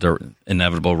then, the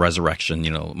inevitable resurrection,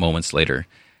 moments later.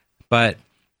 But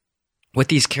with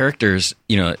these characters,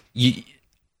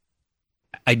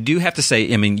 I do have to say,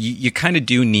 you kind of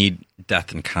do need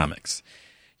death in comics.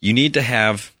 You need to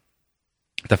have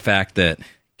the fact that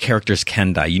characters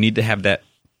can die. You need to have that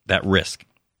risk,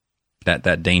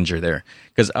 that danger there,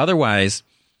 because otherwise,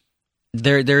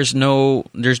 there's no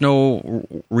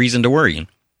reason to worry.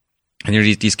 And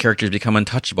these characters become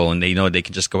untouchable, and they know they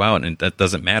can just go out, and that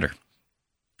doesn't matter.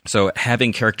 So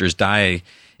having characters die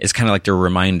is kind of like the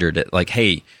reminder that, like,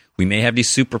 hey, we may have these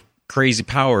super crazy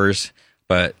powers,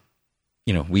 but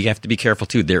we have to be careful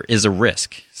too. There is a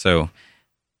risk, so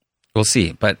we'll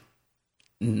see. But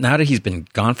now that he's been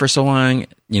gone for so long,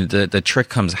 the trick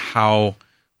comes: how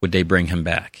would they bring him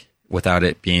back without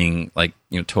it being like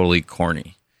totally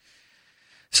corny?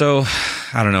 So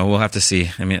I don't know. We'll have to see.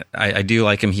 I do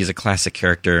like him. He's a classic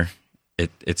character.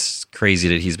 It's crazy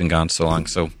that he's been gone so long.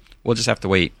 So we'll just have to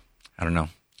wait. I don't know.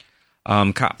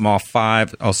 Cotmall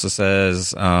 5 also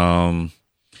says,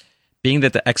 being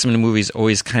that the X-Men movies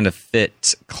always kind of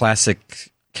fit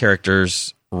classic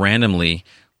characters randomly,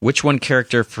 which one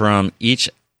character from each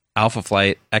Alpha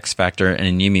Flight, X Factor,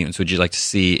 and New Mutants would you like to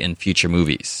see in future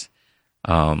movies?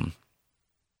 Let's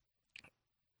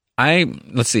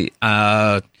see.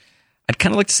 I'd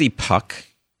kind of like to see Puck.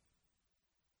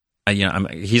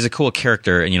 He's a cool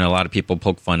character, and a lot of people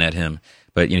poke fun at him,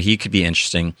 but he could be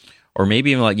interesting. Or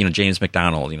maybe even like James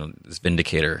McDonald, this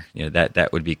Vindicator.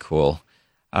 That would be cool.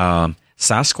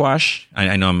 Sasquatch.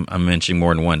 I know I'm mentioning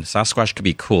more than one. Sasquatch could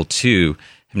be cool too.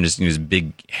 Him just this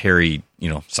big hairy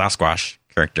Sasquatch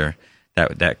character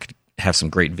that could have some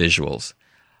great visuals.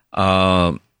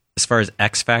 As far as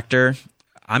X Factor,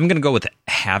 I'm gonna go with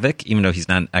Havoc, even though he's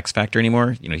not an X Factor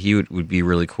anymore. He would be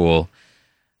really cool.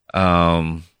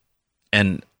 And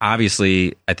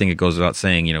obviously, I think it goes without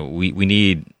saying, we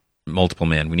need Multiple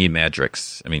Man. We need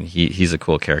Madrix. He's a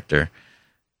cool character.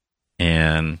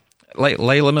 And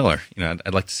Layla Miller,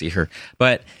 I'd like to see her.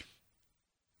 But,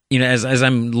 as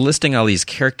I'm listing all these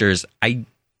characters, I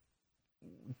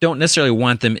don't necessarily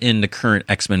want them in the current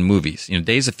X-Men movies.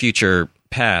 Days of Future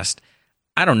Past,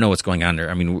 I don't know what's going on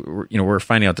there. We're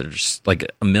finding out there's like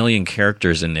a million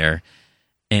characters in there.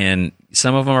 And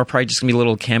some of them are probably just going to be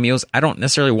little cameos. I don't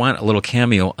necessarily want a little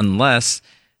cameo unless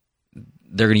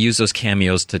they're going to use those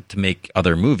cameos to make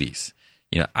other movies.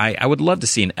 I would love to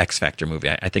see an X Factor movie.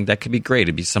 I think that could be great.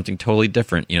 It'd be something totally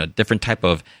different, different type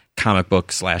of comic book /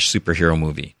 superhero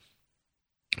movie.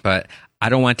 But I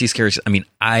don't want these characters.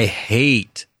 I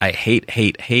hate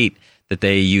that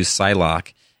they use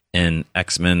Psylocke in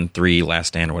X-Men 3 Last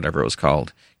Stand or whatever it was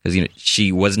called. Because,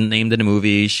 she wasn't named in a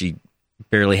movie. She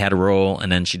barely had a role,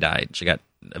 and then she died. She got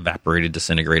evaporated,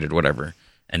 disintegrated, whatever.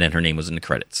 And then her name was in the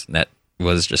credits. And that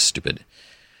was just stupid.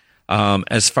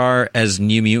 As far as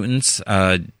New Mutants,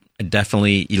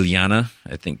 definitely Ilyana.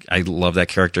 I think I love that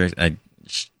character.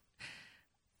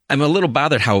 I'm a little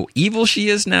bothered how evil she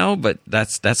is now, but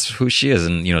that's who she is.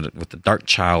 And, with the dark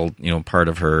child, part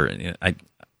of her,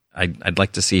 I'd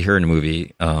like to see her in a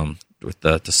movie with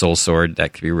the soul sword.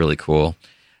 That could be really cool.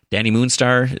 Danny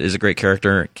Moonstar is a great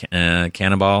character.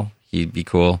 Cannonball, he'd be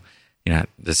cool.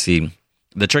 To see.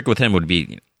 The trick with him would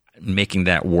be making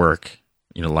that work,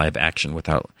 live action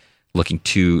without looking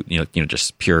too,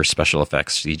 just pure special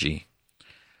effects CG.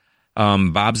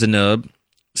 Bob Zanub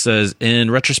says,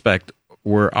 in retrospect,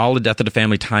 were all the Death of the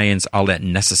Family tie-ins all that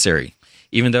necessary?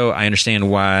 Even though I understand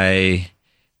why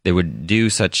they would do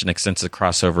such an extensive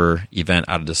crossover event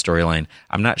out of the storyline,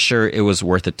 I'm not sure it was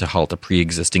worth it to halt the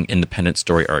pre-existing independent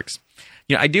story arcs.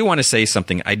 I do want to say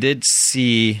something. I did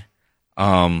see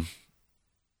there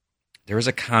was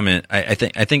a comment. I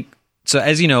think so.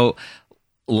 As you know,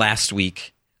 last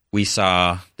week we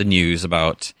saw the news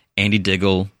about Andy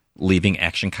Diggle leaving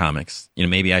Action Comics.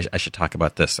 Maybe I should talk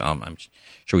about this. I'm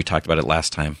sure we talked about it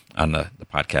last time on the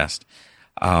podcast.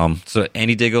 So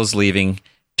Andy Diggle's leaving.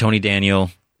 Tony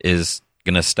Daniel is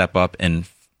going to step up and,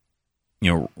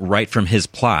 right from his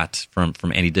plot, from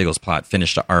Andy Diggle's plot,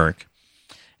 finish the arc.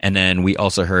 And then we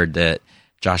also heard that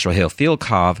Joshua Hale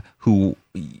Fieldkov, who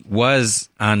was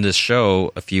on this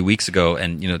show a few weeks ago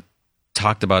and,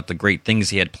 talked about the great things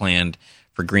he had planned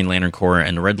for Green Lantern Corps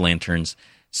and the Red Lanterns.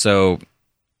 So,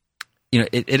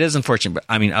 it is unfortunate, but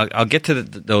I mean, I'll get to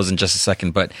those in just a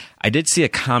second. But I did see a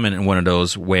comment in one of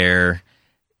those where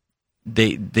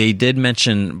they did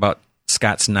mention about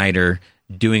Scott Snyder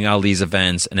doing all these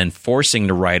events and then forcing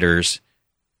the writers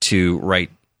to write,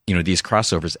 these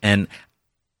crossovers. And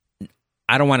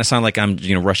I don't want to sound like I'm,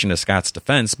 rushing to Scott's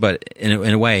defense, but in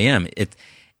a way I am.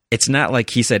 It's not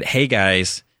like he said, "Hey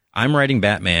guys, I'm writing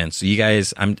Batman, so you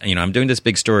guys, I'm doing this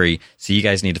big story, so you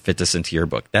guys need to fit this into your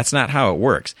book." That's not how it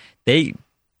works. They,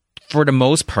 for the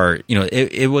most part,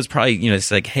 it was probably,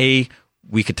 it's like, hey,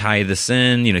 we could tie this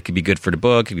in, it could be good for the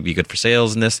book, it could be good for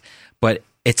sales and this, but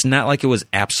it's not like it was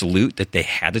absolute that they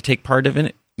had to take part of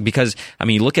it. Because, I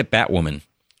mean, look at Batwoman.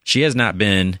 She has not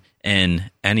been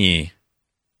in any,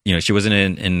 she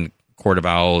wasn't in Court of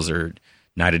Owls or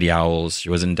Night of the Owls. She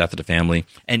wasn't in Death of the Family.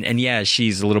 And yeah,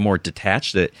 she's a little more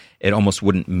detached that it almost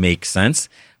wouldn't make sense.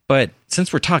 But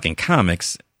since we're talking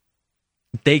comics,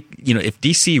 they, if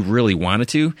DC really wanted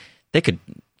to, they could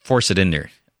force it in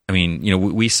there. I mean,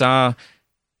 we saw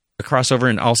a crossover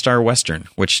in All-Star Western,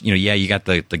 which, yeah, you got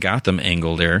the Gotham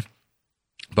angle there.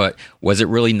 But was it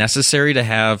really necessary to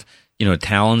have,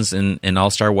 Talons in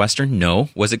All-Star Western? No.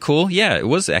 Was it cool? Yeah, it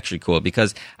was actually cool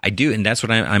because I do, and that's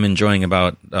what I'm enjoying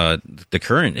about the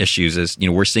current issues is,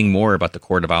 we're seeing more about the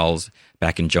Court of Owls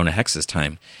back in Jonah Hex's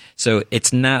time. So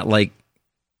it's not like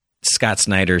Scott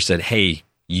Snyder said, "Hey,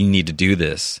 you need to do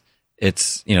this."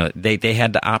 It's, they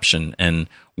had the option, and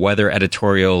whether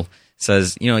editorial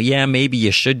says, yeah, maybe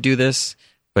you should do this,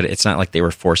 but it's not like they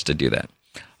were forced to do that.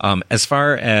 As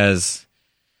far as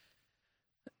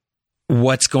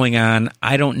what's going on,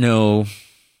 I don't know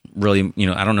really,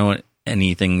 I don't know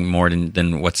anything more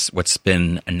than what's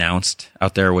been announced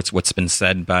out there, what's been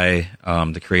said by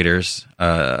the creators.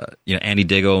 Andy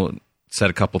Diggle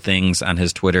said a couple things on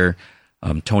his Twitter.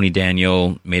 Tony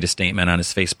Daniel made a statement on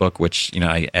his Facebook, which,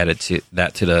 I added to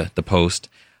the post.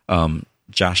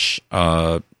 Josh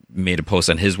made a post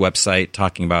on his website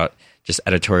talking about just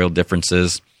editorial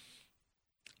differences.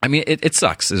 I mean, it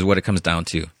sucks is what it comes down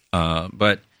to.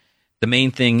 But the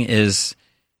main thing is,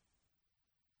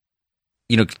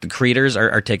 the creators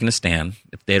are taking a stand.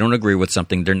 If they don't agree with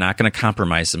something, they're not going to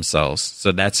compromise themselves.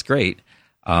 So that's great.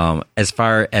 As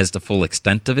far as the full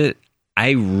extent of it,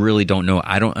 I really don't know.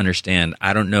 I don't understand.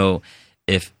 I don't know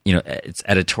if, it's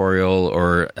editorial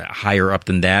or higher up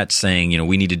than that saying,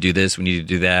 we need to do this, we need to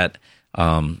do that.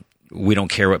 We don't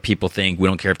care what people think. We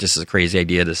don't care if this is a crazy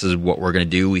idea. This is what we're going to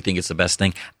do. We think it's the best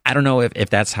thing. I don't know if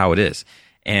that's how it is.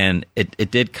 And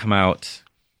it did come out,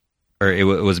 or it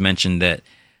was mentioned that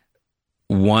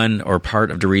one or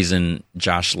part of the reason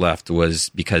Josh left was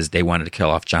because they wanted to kill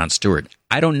off Jon Stewart.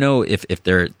 I don't know if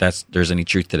there's any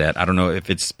truth to that. I don't know if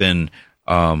it's been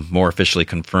more officially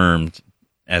confirmed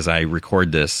as I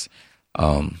record this.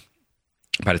 By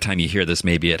the time you hear this,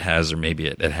 maybe it has or maybe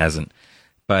it hasn't.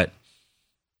 But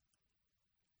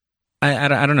I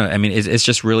don't know. I mean, it's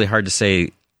just really hard to say.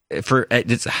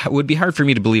 It would be hard for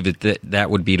me to believe that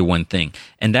would be the one thing.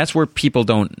 And that's where people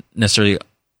don't necessarily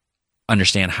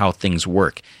understand how things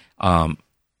work. I'm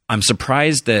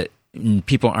surprised that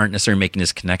people aren't necessarily making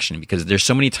this connection because there's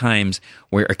so many times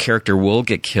where a character will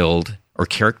get killed or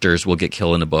characters will get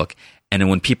killed in a book. And then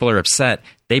when people are upset,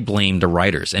 they blame the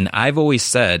writers. And I've always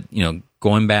said,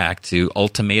 going back to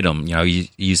Ultimatum, you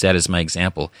use that as my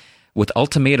example. With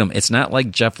Ultimatum, it's not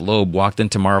like Jeff Loeb walked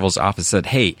into Marvel's office and said,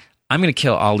 hey, I'm going to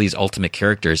kill all these Ultimate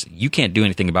characters. You can't do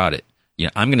anything about it.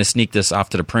 I'm going to sneak this off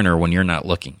to the printer when you're not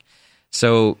looking.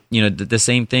 So, the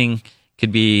same thing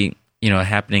could be,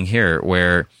 happening here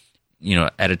where,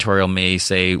 editorial may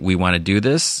say, we want to do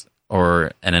this,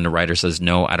 and then the writer says,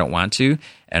 no, I don't want to.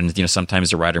 And,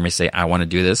 sometimes the writer may say, I want to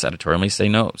do this. Editorial may say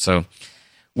no. So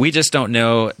we just don't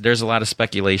know. There's a lot of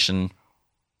speculation.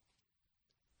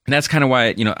 And that's kind of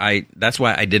why, that's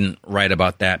why I didn't write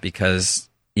about that, because,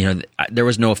 there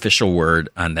was no official word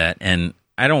on that. And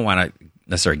I don't want to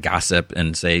necessarily gossip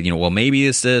and say, well, maybe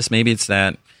it's this, maybe it's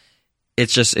that.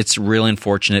 It's really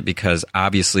unfortunate because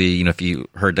obviously, if you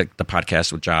heard the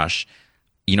podcast with Josh,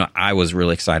 I was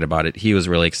really excited about it. He was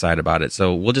really excited about it.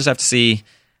 So we'll just have to see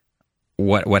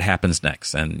what happens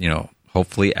next. And,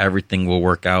 hopefully everything will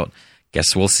work out.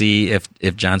 Guess we'll see if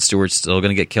Jon Stewart's still going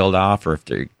to get killed off, or if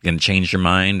they're going to change their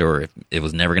mind, or if it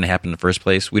was never going to happen in the first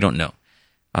place. We don't know.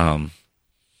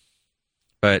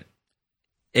 But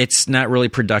it's not really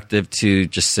productive to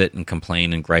just sit and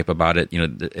complain and gripe about it.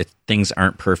 Things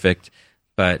aren't perfect,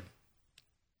 but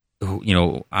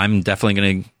I'm definitely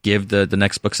going to give the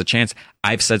next books a chance.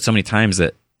 I've said so many times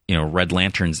that Red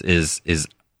Lanterns is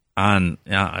on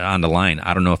the line.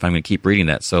 I don't know if I'm going to keep reading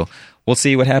that, so we'll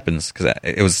see what happens, because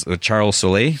it was Charles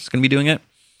Soule is going to be doing it.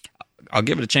 I'll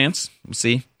give it a chance. We'll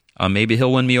see. Maybe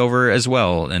he'll win me over as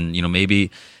well, and maybe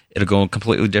it'll go a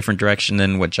completely different direction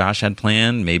than what Josh had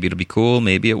planned. Maybe it'll be cool.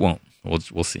 Maybe it won't.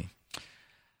 We'll see.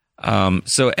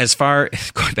 So as far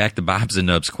going back to Bob's and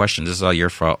Nub's question, this is all your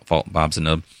fault, Bob's and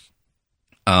Nub.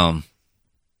 Some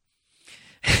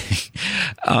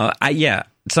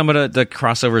of the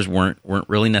crossovers weren't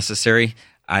really necessary.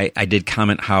 I did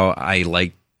comment how I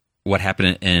liked what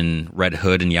happened in Red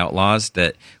Hood and the Outlaws,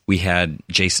 that we had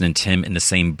Jason and Tim in the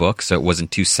same book, so it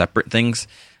wasn't two separate things.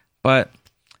 But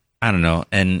I don't know,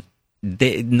 and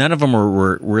none of them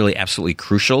were really absolutely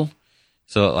crucial.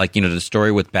 So, like, the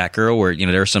story with Batgirl, where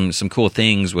there are some cool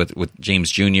things with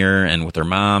James Jr. and with her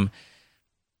mom.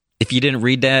 If you didn't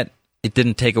read that, it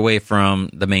didn't take away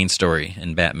from the main story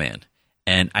in Batman.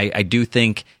 And I do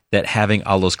think that having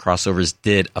all those crossovers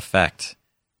did affect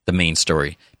the main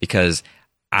story, because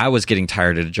I was getting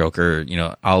tired of the Joker,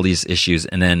 all these issues.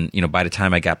 And then, by the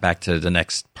time I got back to the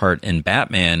next part in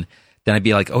Batman, then I'd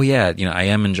be like, oh yeah, I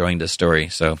am enjoying this story.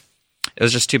 So it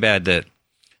was just too bad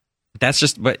that's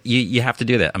just, but you have to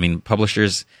do that. I mean,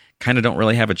 publishers kind of don't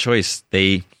really have a choice.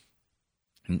 They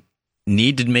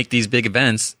need to make these big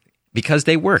events because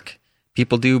they work.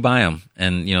 People do buy them,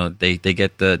 and they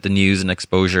get the news and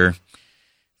exposure.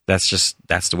 That's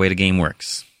the way the game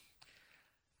works.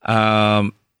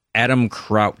 Adam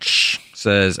Crouch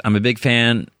says, I'm a big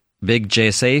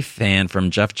JSA fan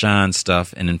from Jeff Johns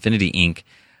stuff and Infinity Inc.,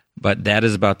 but that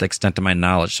is about the extent of my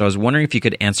knowledge. So I was wondering if you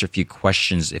could answer a few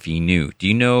questions if you knew. Do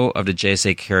you know of the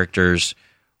JSA characters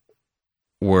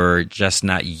were just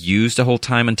not used the whole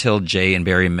time until Jay and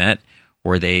Barry met?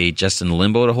 Were they just in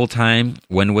limbo the whole time?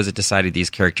 When was it decided these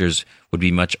characters would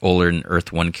be much older than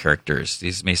Earth 1 characters?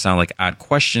 These may sound like odd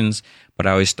questions, but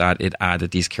I always thought it odd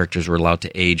that these characters were allowed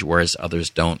to age, whereas others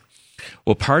don't.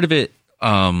 Well, part of it,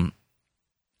 I'm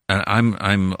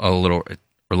a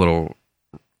little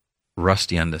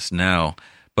rusty on this now,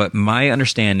 but my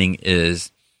understanding is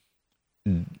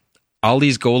all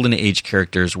these Golden Age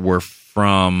characters were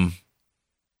from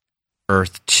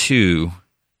Earth 2.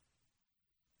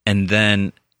 And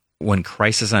then when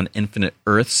Crisis on Infinite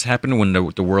Earths happened, when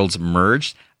the worlds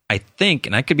merged, I think,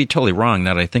 and I could be totally wrong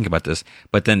now that I think about this,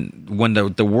 but then when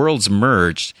the worlds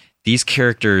merged, these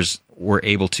characters were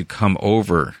able to come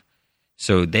over.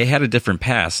 So they had a different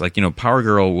past. Like, Power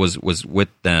Girl was with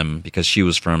them because she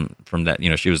was from that,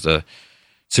 she was the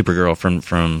Supergirl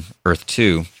from Earth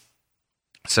 2.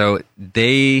 So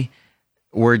they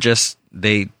were just,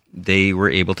 they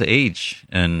were able to age,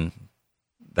 and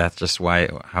that's just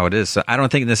how it is. So I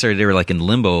don't think necessarily they were like in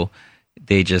limbo.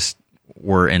 They just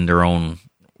were in their own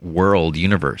world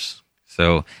universe.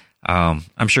 So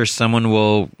I'm sure someone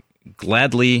will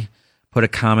gladly put a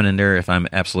comment in there if I'm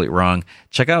absolutely wrong.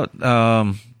 Check out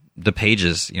the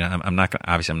pages. I'm not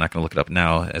going to look it up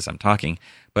now as I'm talking,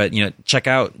 but check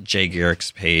out Jay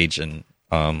Garrick's page and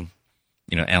Alan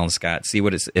Scott. See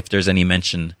if there's any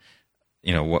mention,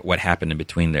 what happened in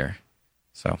between there.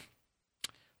 So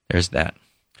there's that.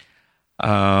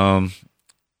 Ecto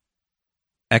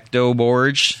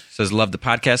Borge says, love the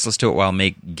podcast. Let's do it while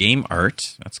make game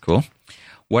art. That's cool.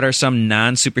 What are some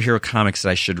non-superhero comics that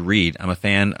I should read? I'm a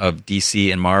fan of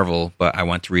DC and Marvel, but I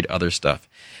want to read other stuff.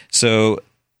 So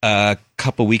A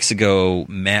couple weeks ago,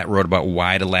 Matt wrote about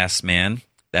Why the Last Man.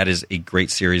 That is a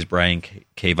great series. Brian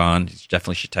K. Vaughan. You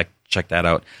definitely should check that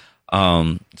out.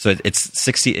 So it's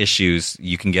 60 issues.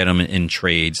 You can get them in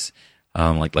trades,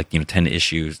 like 10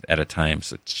 issues at a time.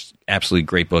 So it's absolutely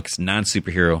great book. It's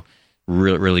non-superhero,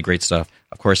 really, really great stuff.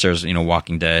 Of course, there's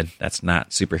Walking Dead. That's not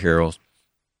superheroes.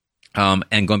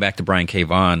 And going back to Brian K.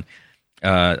 Vaughan,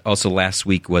 also last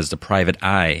week was The Private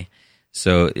Eye.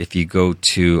 So if you go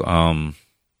to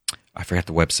I forgot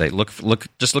the website.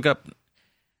 Just look up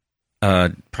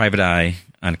Private Eye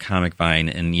on Comic Vine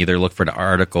and either look for the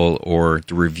article or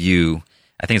the review.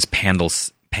 I think it's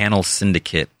Panel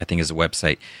Syndicate, I think is the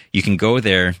website. You can go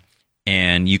there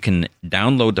and you can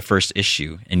download the first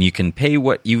issue and you can pay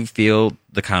what you feel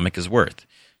the comic is worth.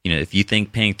 If you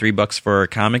think paying $3 for a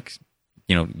comic,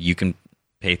 you can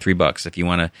pay $3. If you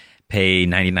want to pay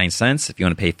 99 cents, if you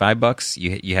want to pay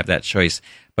 $5, you have that choice.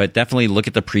 But definitely look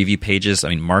at the preview pages. I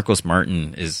mean, Marcos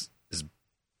Martin is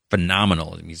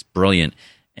phenomenal. He's brilliant.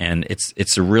 And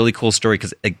it's a really cool story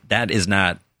because that is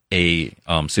not a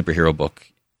superhero book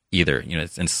either.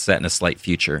 It's set in a slight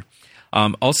future.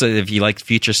 Also, if you like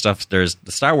future stuff, there's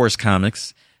the Star Wars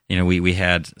comics. We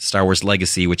had Star Wars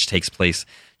Legacy, which takes place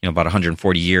about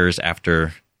 140 years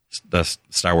after the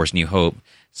Star Wars New Hope.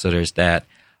 So there's that.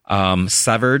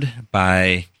 Severed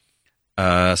by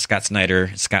Scott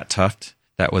Snyder, Scott Tuft.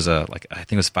 That was I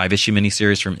think it was 5-issue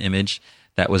miniseries from Image.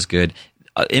 That was good.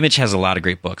 Image has a lot of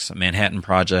great books. Manhattan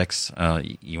Projects,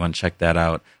 you want to check that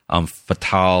out.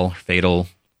 Fatal,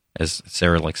 as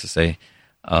Sarah likes to say.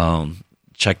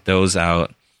 Check those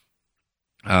out.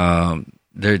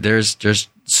 There's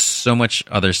so much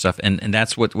other stuff, and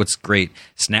that's what's great.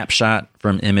 Snapshot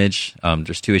from Image.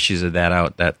 There's 2 issues of that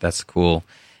out. That's cool.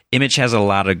 Image has a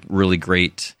lot of really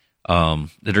great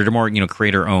that are more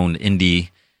creator owned indie,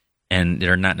 and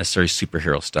they're not necessarily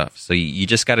superhero stuff. So you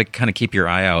just got to kind of keep your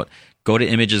eye out. Go to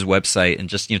Image's website and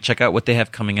just check out what they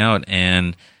have coming out,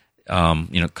 and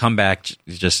come back,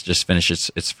 just finish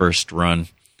its first run.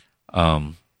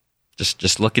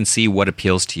 Just look and see what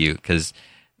appeals to you, because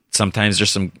sometimes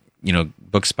there's some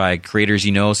books by creators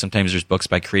sometimes there's books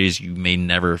by creators you may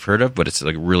never have heard of, but it's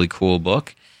like a really cool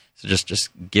book. So just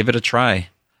give it a try.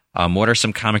 What are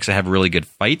some comics that have really good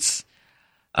fights?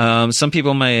 Some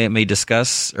people may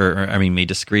discuss, or may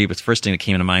disagree, but the first thing that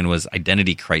came to mind was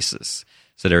Identity Crisis.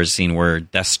 So there's a scene where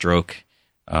Deathstroke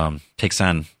takes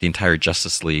on the entire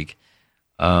Justice League.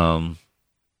 There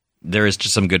is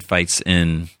just some good fights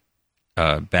in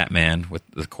Batman with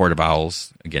the Court of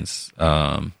Owls against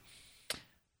the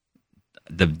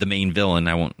main villain.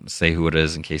 I won't say who it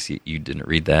is in case you didn't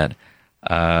read that.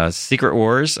 Secret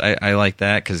Wars, I like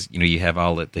that because you have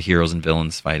all the heroes and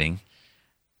villains fighting.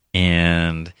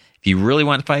 And if you really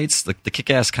want fights, the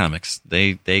Kick-Ass comics,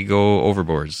 they go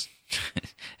overboards.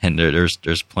 And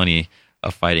there's plenty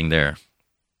of fighting there.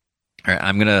 All right,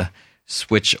 I'm gonna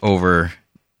switch over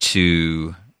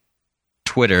to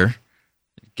Twitter,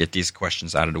 get these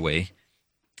questions out of the way.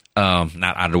 Not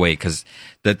out of the way, because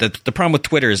the problem with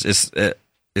Twitter is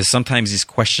sometimes these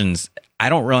questions, I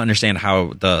don't really understand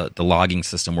how the logging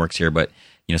system works here, but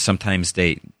sometimes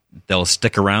they'll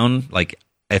stick around. Like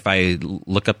if I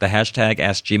look up the hashtag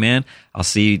AskGman, I'll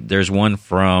see there's one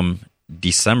from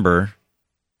December.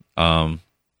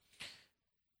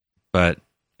 But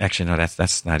actually, no,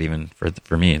 that's not even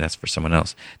for me. That's for someone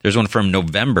else. There's one from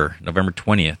November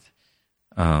 20th.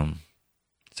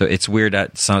 So it's weird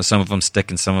that some of them stick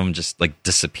and some of them just like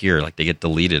disappear, like they get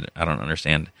deleted. I don't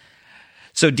understand.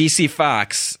 So DC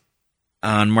Fox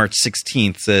on March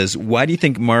 16th says, "Why do you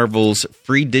think Marvel's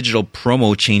free digital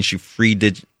promo changed from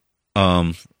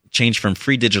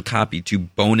free digital copy to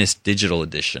bonus digital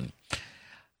edition?"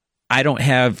 I don't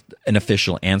have an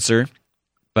official answer,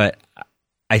 but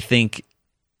I think,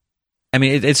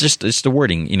 it's the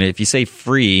wording. If you say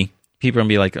free, people are gonna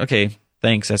be like, okay,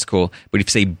 thanks, that's cool. But if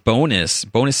you say bonus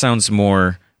sounds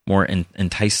more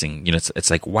enticing.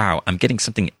 It's like, wow, I'm getting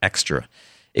something extra.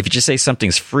 If you just say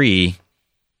something's free,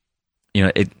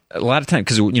 a lot of times,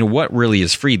 because what really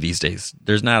is free these days?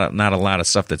 There's not a lot of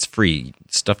stuff that's free.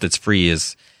 Stuff that's free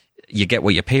is you get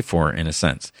what you pay for in a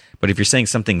sense. But if you're saying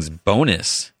something's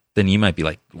bonus, then you might be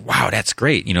like, wow, that's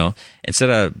great. Instead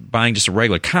of buying just a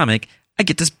regular comic, I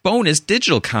get this bonus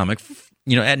digital comic,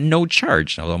 at no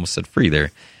charge. I almost said free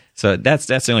there. So that's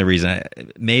the only reason.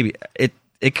 Maybe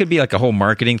it could be like a whole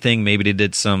marketing thing. Maybe they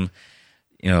did some,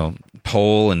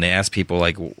 poll and they asked people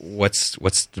like, what's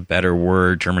the better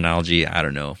word terminology? I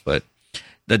don't know. But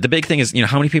the big thing is,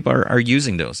 how many people are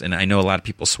using those? And I know a lot of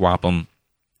people swap them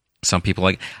Some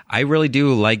people I really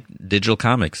do like digital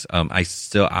comics. I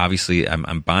still, obviously,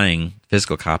 I'm buying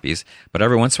physical copies, but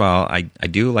every once in a while, I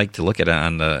do like to look at it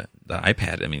on the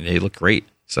iPad. I mean, they look great.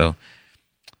 So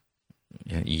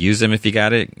use them if you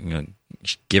got it.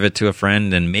 Give it to a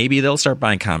friend, and maybe they'll start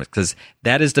buying comics, because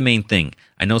that is the main thing.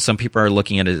 I know some people are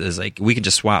looking at it as like, we can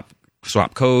just swap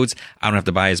codes. I don't have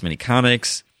to buy as many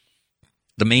comics.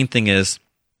 The main thing is,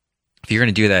 if you're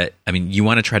going to do that, I mean, you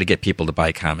want to try to get people to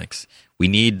buy comics. We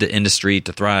need the industry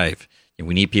to thrive.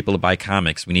 We need people to buy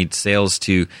comics. We need sales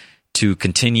to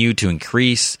continue to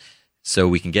increase so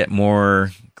we can get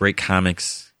more great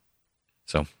comics.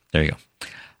 So there you go.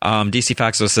 DC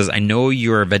Foxo says, I know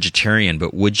you're a vegetarian,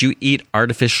 but would you eat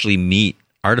artificial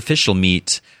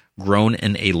meat grown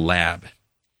in a lab?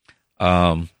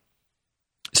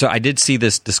 So I did see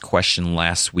this question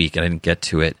last week, and I didn't get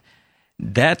to it.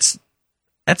 That's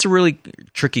a really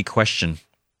tricky question.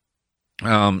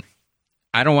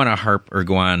 I don't want to harp or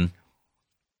go on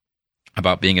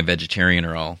about being a vegetarian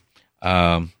or all,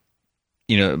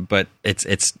 but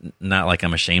it's not like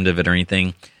I'm ashamed of it or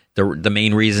anything. The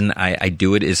main reason I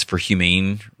do it is for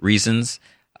humane reasons.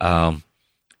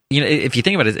 If you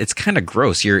think about it, it's kind of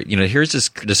gross. Here's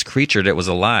this creature that was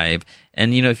alive,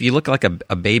 and if you look like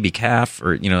a baby calf,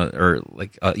 or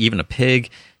like even a pig,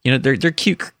 they're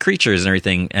cute creatures and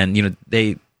everything, and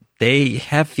they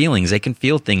have feelings, they can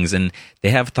feel things, and they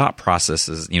have thought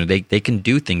processes. They can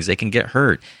do things, they can get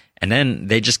hurt, and then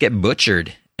they just get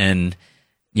butchered. And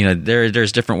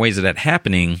there's different ways of that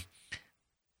happening.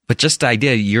 But just the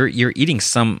idea, you're eating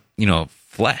some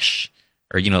flesh,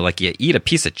 or like you eat a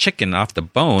piece of chicken off the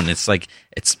bone. It's like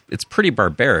it's pretty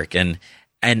barbaric. And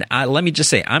let me just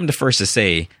say, I'm the first to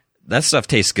say that stuff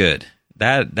tastes good.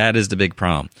 That is the big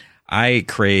problem. I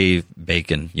crave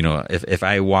bacon. If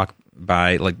I walk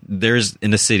by, like, there's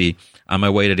in the city on my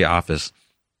way to the office,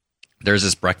 there's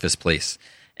this breakfast place,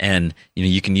 and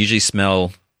you can usually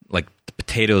smell like the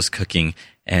potatoes cooking,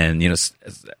 and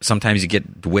sometimes you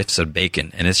get whiffs of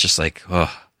bacon, and it's just like,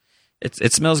 oh,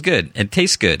 it smells good, it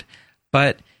tastes good,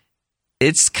 but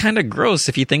it's kind of gross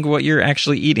if you think of what you're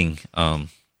actually eating.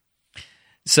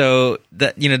 So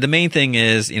that the main thing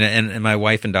is, and my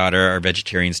wife and daughter are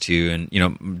vegetarians too,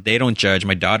 and they don't judge.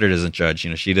 My daughter doesn't judge.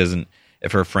 She doesn't.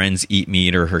 If her friends eat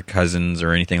meat, or her cousins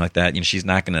or anything like that, she's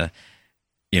not going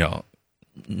to,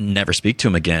 never speak to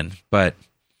them again. But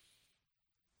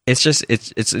it's just,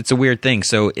 it's a weird thing.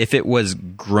 So if it was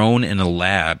grown in a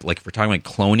lab, like if we're talking about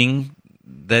cloning,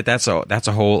 that's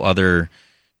a whole other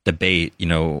debate.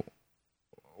 Don't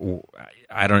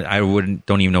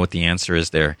even know what the answer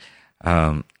is there.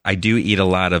 I do eat a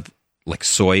lot of like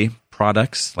soy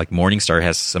products. Like Morningstar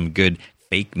has some good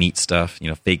fake meat stuff,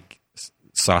 fake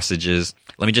sausages.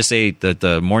 Let me just say that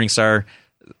the Morningstar,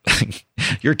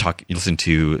 you listen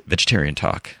to Vegetarian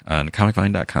Talk on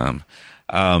comicvine.com.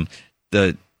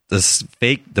 The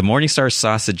Morningstar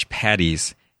sausage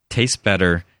patties taste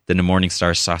better than the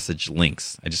Morningstar sausage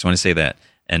links. I just want to say that.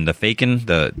 And the fake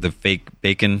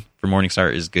bacon for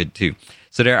Morningstar is good too.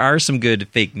 So there are some good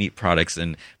fake meat products,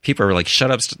 and people are like,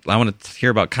 shut up, I want to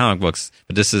hear about comic books,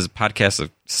 but this is a podcast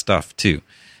of stuff too.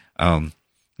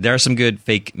 There are some good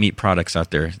fake meat products out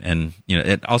there, and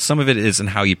some of it is in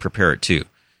how you prepare it too.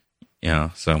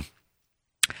 So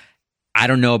I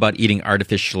don't know about eating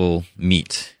artificial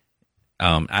meat.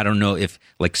 I don't know if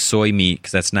like soy meat,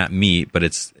 because that's not meat, but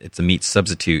it's a meat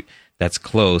substitute. That's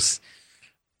close.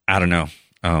 I don't know.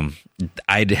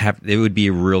 It would be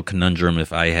a real conundrum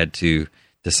if I had to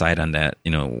decide on that.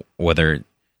 Whether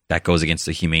that goes against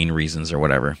the humane reasons or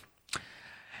whatever.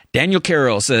 Daniel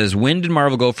Carroll says, when did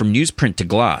Marvel go from newsprint to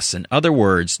gloss? In other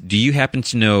words, do you happen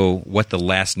to know what the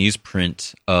last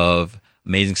newsprint of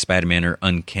Amazing Spider-Man or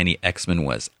Uncanny X-Men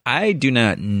was? I do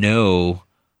not know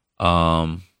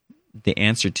the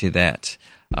answer to that.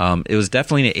 It was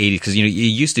definitely in the 80s, because it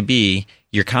used to be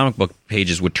your comic book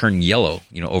pages would turn yellow,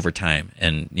 over time,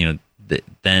 and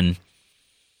then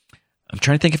I'm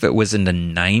trying to think if it was in the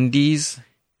 90s.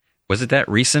 Was it that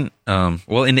recent?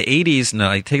 Well, in the 80s, no,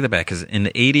 I take that back, because in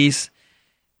the 80s,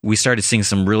 we started seeing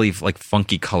some really like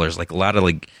funky colors, like a lot of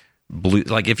like blue.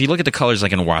 Like if you look at the colors,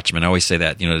 like in Watchmen, I always say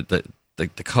that,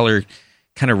 the color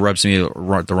kind of rubs me the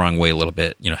wrong way a little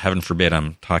bit. Heaven forbid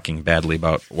I'm talking badly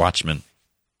about Watchmen.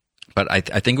 But I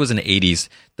think it was in the 80s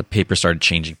the paper started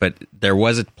changing. But there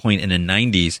was a point in the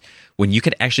 90s when you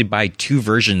could actually buy two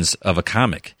versions of a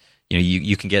comic.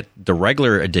 You can get the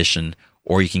regular edition,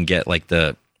 or you can get like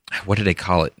the, what did they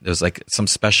call it? It was like some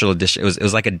special edition. It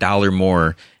was like $1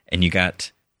 more, and you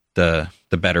got the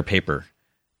better paper.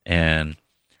 And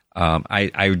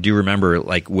I do remember,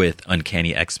 like with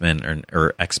Uncanny X-Men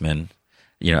or X-Men,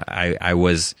 I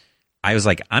was I was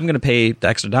like, I'm going to pay the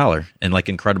extra $1. And like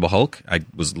Incredible Hulk, I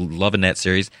was loving that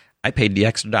series. I paid the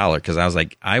extra $1 because I was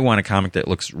like, I want a comic that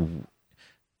looks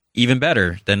even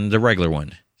better than the regular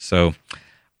one. So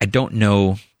I don't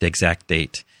know the exact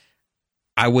date.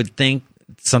 I would think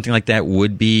something like that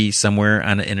would be somewhere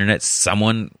on the internet.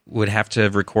 Someone would have to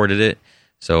have recorded it.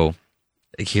 So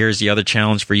here's the other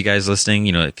challenge for you guys listening.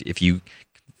 You know, if you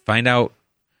find out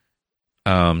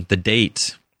the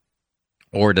date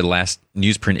or the last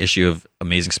newsprint issue of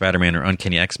Amazing Spider-Man or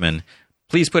Uncanny X-Men,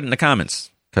 please put it in the comments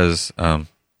because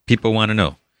people want to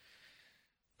know.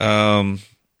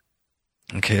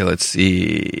 Okay, let's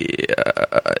see.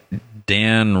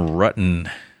 Dan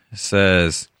Rutten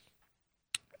says,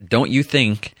 don't you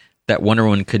think that Wonder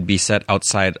Woman could be set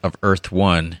outside of Earth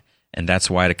 1, and that's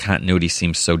why the continuity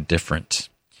seems so different?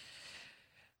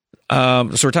 So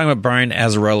we're talking about Brian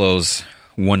Azzarello's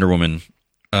Wonder Woman.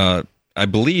 I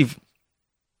believe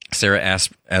Sarah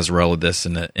asked Azzarello this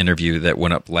in the interview that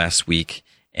went up last week,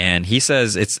 and he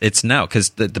says it's now, because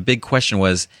the big question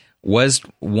was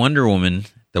Wonder Woman,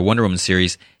 the Wonder Woman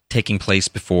series, taking place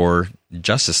before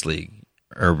Justice League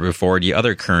or before the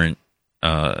other current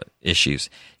issues?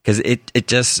 Because it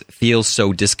just feels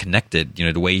so disconnected, you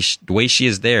know, the way she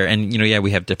is there. And, you know, yeah,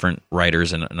 we have different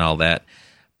writers and all that,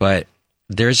 but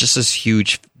there's just this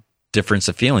huge difference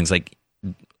of feelings. Like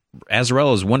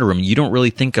Azzarello's Wonder Woman, you don't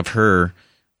really think of her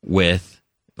with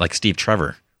like Steve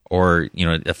Trevor, or, you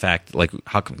know, the fact like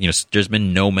how come, you know, there's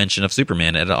been no mention of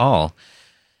Superman at all.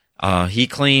 He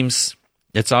claims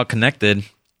it's all connected.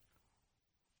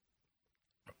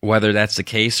 Whether that's the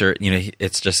case or, you know,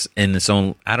 it's just in its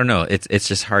own, I don't know. It's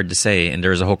just hard to say. And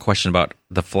there's a whole question about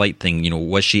the flight thing. You know,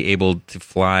 was she able to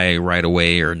fly right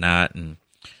away or not? And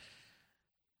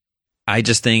I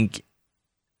just think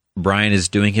Brian is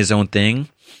doing his own thing.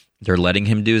 They're letting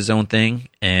him do his own thing.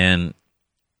 And,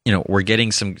 you know, we're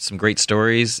getting some great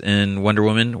stories in Wonder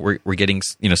Woman. We're getting,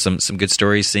 you know, some good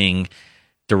stories, seeing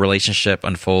the relationship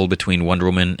unfold between Wonder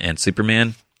Woman and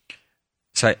Superman.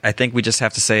 So I think we just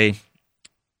have to say,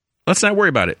 let's not worry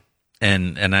about it.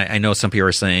 And I know some people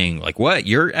are saying, like, what?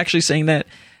 You're actually saying that?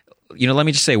 You know, let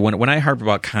me just say, when I harp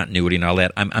about continuity and all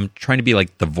that, I'm trying to be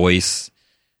like the voice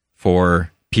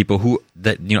for people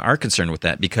that you know are concerned with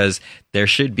that, because there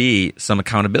should be some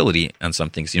accountability on some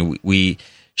things. You know, we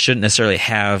shouldn't necessarily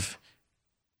have,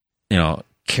 you know,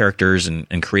 characters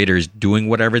and creators doing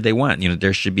whatever they want. You know,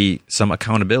 there should be some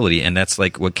accountability, and that's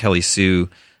like what Kelly Sue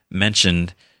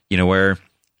mentioned. You know, where,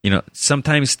 you know,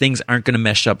 sometimes things aren't going to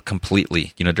mesh up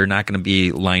completely. You know, they're not going to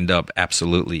be lined up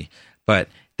absolutely, but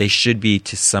they should be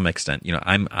to some extent. You know,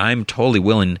 I'm totally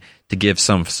willing to give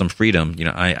some freedom. You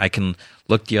know, I can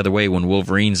look the other way when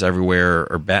Wolverine's everywhere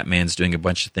or Batman's doing a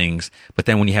bunch of things, but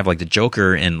then when you have like the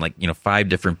Joker in like, you know, 5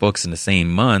 different books in the same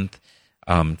month,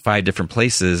 5 different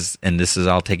places, and this is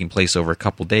all taking place over a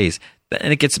couple days,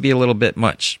 then it gets to be a little bit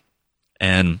much.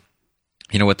 And,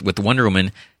 you know, with Wonder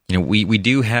Woman, you know, we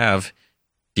do have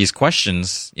these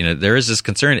questions. You know, there is this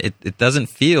concern. It doesn't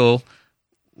feel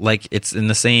like it's in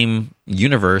the same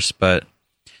universe, but,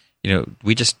 you know,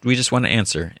 we just want to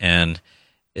answer. And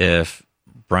if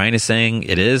Brian is saying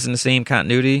it is in the same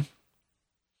continuity,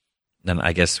 then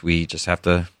I guess we just have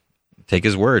to take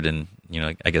his word and, you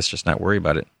know, I guess just not worry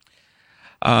about it.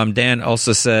 Dan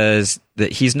also says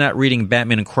that he's not reading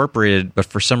Batman Incorporated, but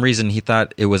for some reason he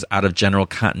thought it was out of general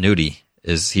continuity.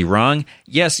 Is he wrong?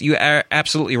 Yes, you are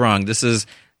absolutely wrong. This is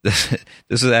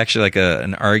actually like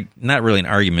not really an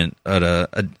argument, but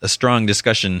a strong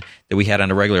discussion that we had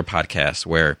on a regular podcast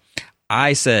where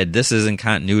I said this is in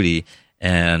continuity,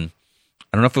 and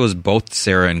I don't know if it was both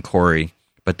Sarah and Corey,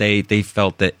 but they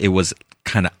felt that it was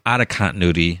kind of out of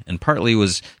continuity, and partly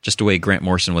was just the way Grant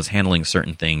Morrison was handling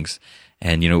certain things.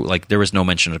 And, you know, like there was no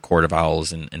mention of Court of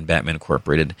Owls in Batman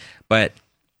Incorporated, but,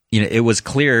 you know, it was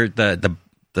clear the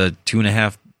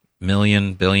 2.5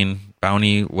 billion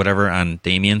bounty, whatever, on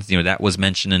Damian, you know, that was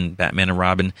mentioned in Batman and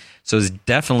Robin. So it's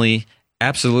definitely,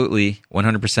 absolutely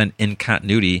 100% in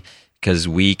continuity, because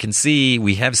we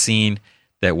have seen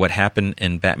that what happened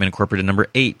in Batman Incorporated number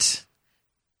 8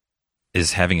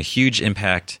 is having a huge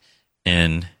impact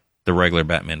in the regular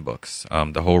Batman books,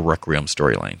 the whole Requiem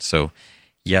storyline. So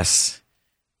yes,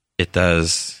 it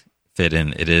does fit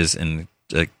in. It is in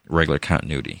the regular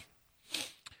continuity.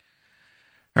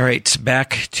 All right,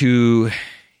 back to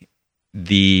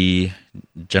the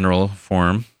general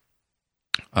forum,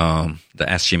 the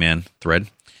Ask G-Man thread.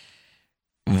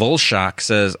 Volshock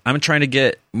says, I'm trying to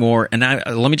get more, and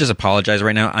let me just apologize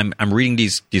right now. I'm reading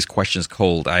these questions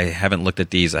cold. I haven't looked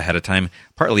at these ahead of time.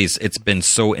 Partly it's been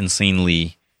so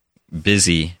insanely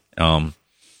busy, you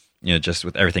know, just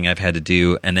with everything I've had to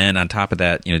do. And then on top of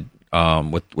that, you know,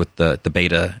 with the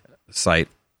beta site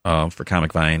for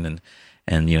Comic Vine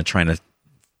and trying to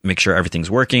make sure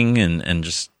everything's working and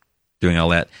just doing all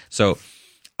that. So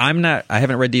I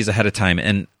haven't read these ahead of time,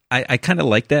 and I kind of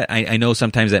like that. I know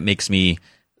sometimes that makes me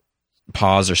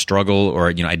pause or struggle, or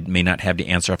I may not have the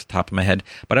answer off the top of my head,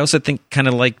 but I also think kind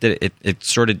of like that it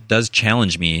sort of does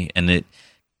challenge me, and it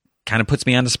kind of puts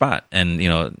me on the spot, and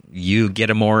you get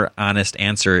a more honest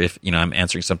answer if I'm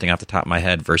answering something off the top of my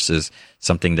head versus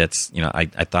something that's I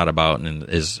thought about and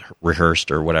is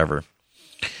rehearsed or whatever.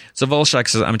 So Volshak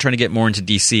says, I'm trying to get more into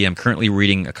DC. I'm currently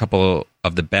reading a couple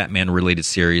of the Batman-related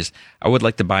series. I would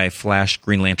like to buy Flash,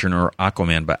 Green Lantern, or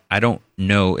Aquaman, but I don't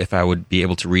know if I would be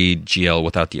able to read GL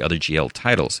without the other GL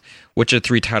titles. Which of the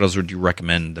 3 titles would you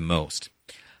recommend the most?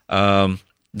 The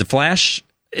Flash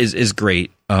is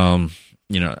great. I'm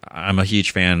a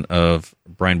huge fan of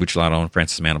Brian Buccellato and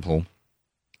Francis Manapul.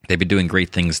 They've been doing great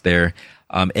things there.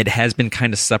 It has been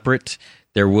kind of separate.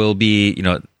 There will be,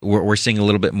 we're seeing a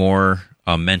little bit more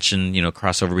mention,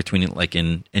 crossover between it, like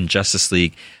in Justice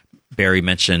League. Barry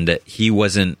mentioned that he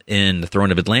wasn't in the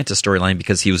Throne of Atlantis storyline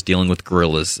because he was dealing with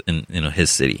guerrillas in his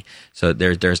city. So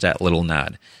there's that little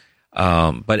nod.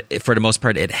 But for the most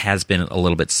part, it has been a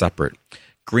little bit separate.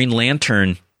 Green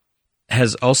Lantern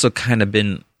has also kind of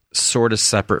been sort of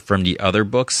separate from the other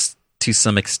books to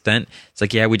some extent. It's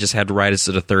like, yeah, we just had Riders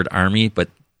of the Third Army, but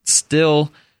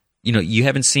still, you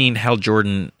haven't seen Hal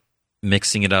Jordan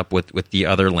mixing it up with the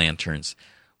other Lanterns.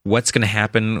 What's going to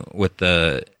happen with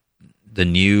the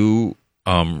new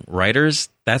writers?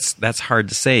 That's hard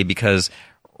to say, because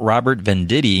Robert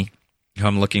Venditti, who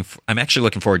I'm actually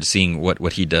looking forward to seeing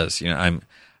what he does.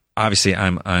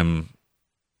 I'm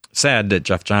sad that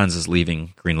Jeff Johns is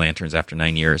leaving Green Lanterns after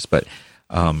 9 years, but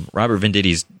Robert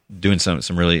Venditti's doing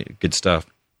some really good stuff.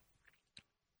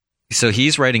 So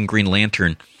he's writing Green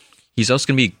Lantern. He's also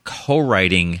going to be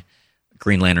co-writing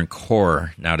Green Lantern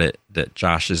Corps now that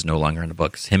Josh is no longer in the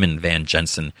books. Him and Van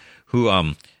Jensen, who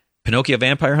Pinocchio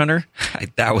Vampire Hunter.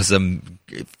 That was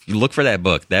if you look for that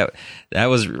book, that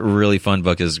was a really fun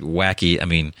book. Is wacky. I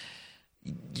mean,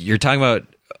 you're talking about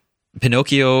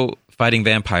Pinocchio fighting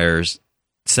vampires,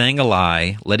 saying a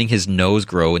lie, letting his nose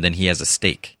grow, and then he has a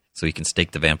stake, so he can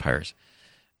stake the vampires.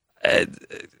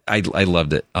 I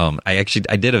loved it. I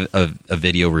did a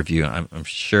video review. I'm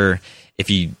sure if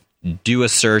you do a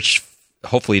search,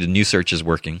 hopefully the new search is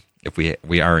working. If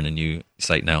we are in a new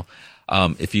site now,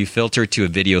 if you filter to a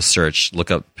video search,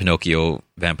 look up Pinocchio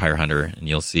Vampire Hunter, and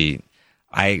you'll see.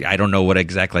 I don't know what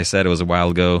exactly I said. It was a while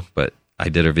ago, but I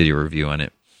did a video review on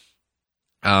it.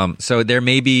 So there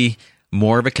may be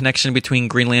more of a connection between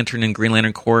Green Lantern and Green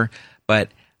Lantern Corps, but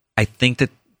I think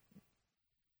that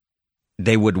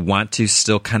they would want to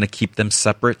still kind of keep them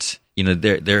separate.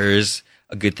 There is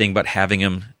a good thing about having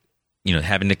them,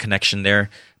 having the connection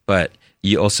there, but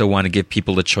you also want to give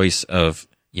people the choice of,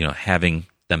 having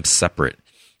them separate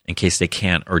in case they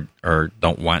can't or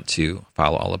don't want to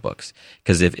follow all the books.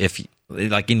 Because if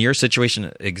like in your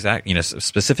situation,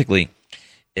 specifically,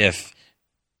 if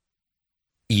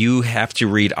you have to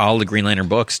read all the Green Lantern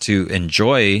books to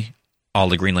enjoy all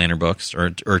the Green Lantern books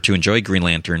or to enjoy Green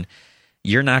Lantern,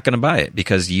 you're not going to buy it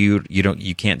because you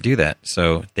can't do that.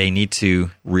 So they need to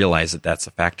realize that that's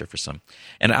a factor for some.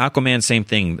 And Aquaman, same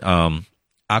thing.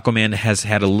 Aquaman has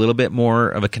had a little bit more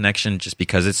of a connection just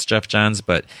because it's Jeff Johns,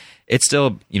 but it's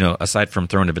still, aside from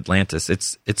Throne of Atlantis,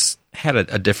 it's had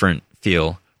a different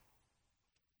feel.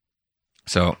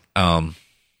 So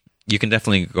you can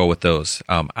definitely go with those.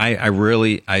 I've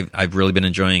really been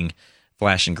enjoying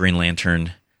Flash and Green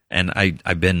Lantern, and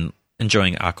I've been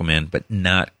enjoying Aquaman, but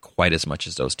not quite as much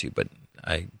as those two. But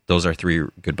those are 3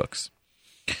 good books.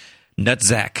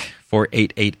 Nutzak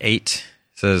 4888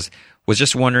 says, was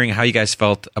just wondering how you guys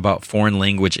felt about foreign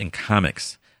language in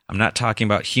comics. I'm not talking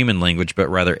about human language, but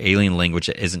rather alien language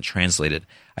that isn't translated.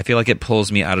 I feel like it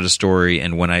pulls me out of the story,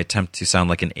 and when I attempt to sound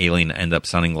like an alien, I end up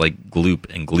sounding like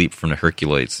Gloop and Gleep from the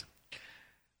Herculoids.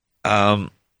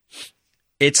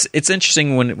 It's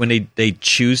interesting when they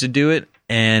choose to do it,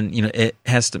 and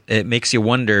it makes you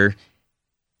wonder,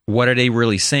 what are they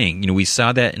really saying? We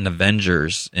saw that in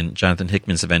Avengers, in Jonathan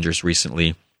Hickman's Avengers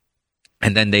recently,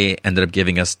 and then they ended up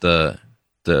giving us the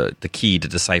key to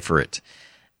decipher it.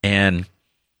 And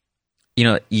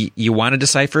you want to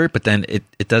decipher it, but then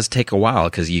it does take a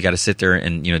while because you got to sit there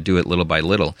and do it little by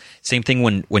little. Same thing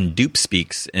when Dupe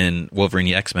speaks in Wolverine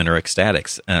the X-Men or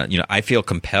Ecstatics. I feel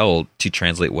compelled to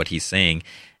translate what he's saying,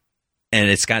 and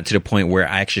it's gotten to the point where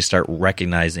I actually start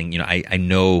recognizing. I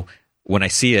know when I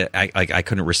see it, I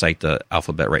couldn't recite the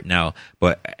alphabet right now,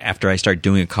 but after I start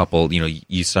doing a couple,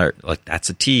 you start like, that's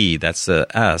a T, that's a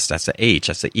S, that's a H,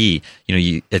 that's a E.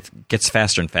 It gets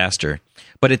faster and faster,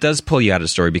 but it does pull you out of the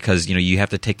story because you have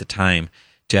to take the time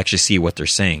to actually see what they're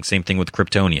saying. Same thing with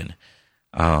Kryptonian.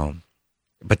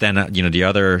 But then the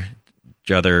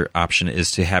other option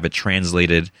is to have it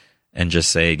translated and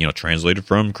just say translated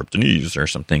from Kryptonese or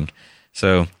something.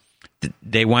 So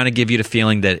they want to give you the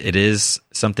feeling that it is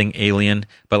something alien,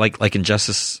 but like in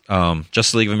Justice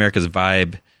League of America's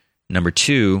Vibe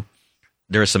 #2,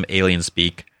 there is some alien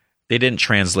speak. They didn't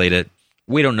translate it.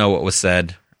 We don't know what was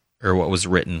said or what was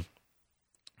written,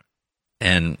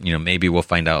 and maybe we'll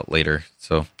find out later.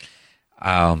 So,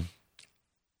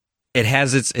 it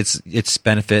has its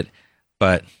benefit,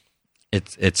 but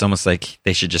it's almost like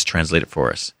they should just translate it for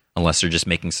us, unless they're just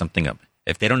making something up.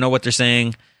 If they don't know what they're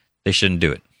saying, they shouldn't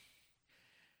do it.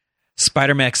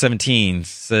 SpiderMax17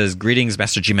 says, "Greetings,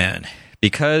 Master G-Man.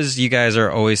 Because you guys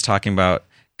are always talking about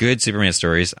good Superman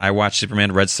stories, I watched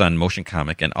Superman Red Sun motion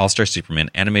comic and All-Star Superman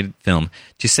animated film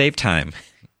to save time."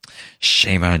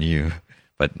 Shame on you,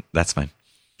 but that's fine.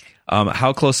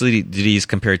 How closely do these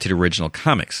compare to the original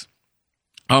comics?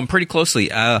 Pretty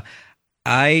closely. I'm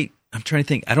trying to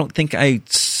think. I don't think I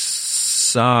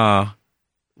saw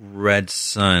Red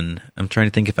Sun. I'm trying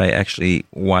to think if I actually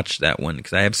watched that one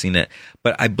because I have seen it.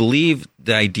 But I believe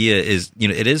the idea is,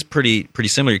 it is pretty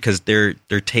similar because they're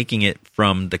taking it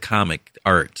from the comic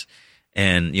art,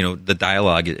 and the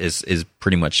dialogue is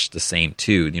pretty much the same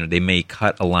too. They may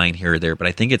cut a line here or there, but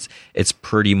I think it's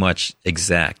pretty much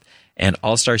exact. And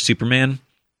All-Star Superman,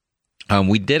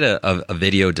 we did a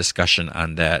video discussion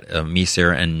on that. Me,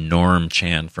 Sarah, and Norm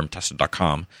Chan from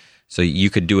Tesla.com. So you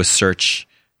could do a search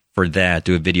for that,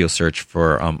 do a video search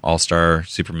for All-Star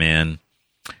Superman.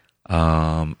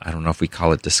 I don't know if we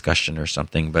call it discussion or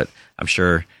something, but I'm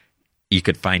sure you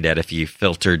could find that if you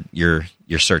filtered your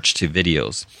search to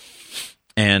videos.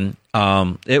 And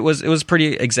it was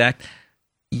pretty exact.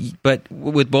 But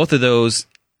with both of those,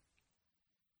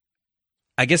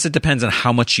 I guess it depends on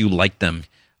how much you like them.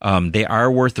 They are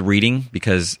worth reading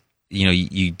because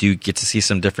you do get to see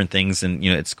some different things, and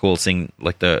it's cool seeing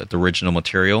like the original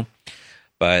material.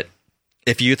 But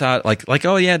if you thought like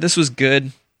oh yeah, this was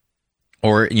good,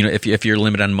 or if you're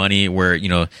limited on money, where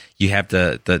you have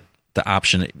the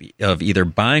option of either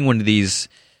buying one of these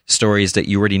stories that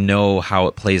you already know how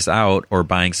it plays out, or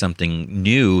buying something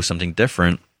new, something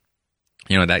different,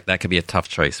 that could be a tough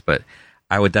choice. But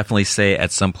I would definitely say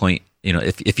at some point,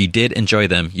 if you did enjoy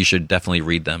them, you should definitely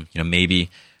read them. Maybe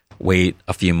wait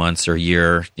a few months or a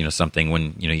year, something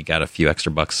when you got a few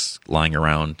extra bucks lying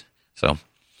around. So.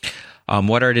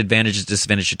 What are the advantages and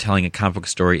disadvantages of telling a comic book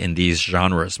story in these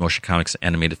genres, motion comics,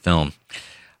 animated film?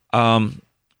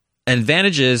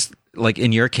 Advantages, like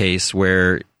in your case,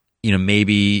 where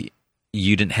maybe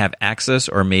you didn't have access,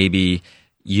 or maybe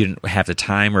you didn't have the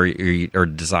time or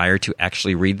desire to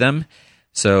actually read them.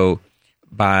 So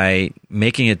by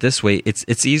making it this way,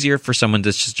 it's easier for someone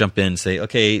to just jump in and say,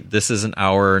 okay, this is an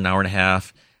hour and a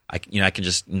half. I can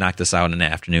just knock this out in the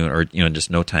afternoon, or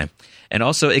just no time. And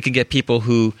also, it can get people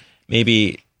who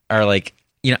maybe are like,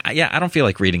 I don't feel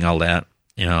like reading all that.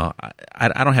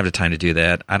 I don't have the time to do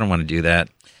that. I don't want to do that.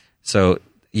 So,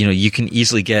 you can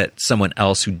easily get someone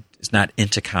else who is not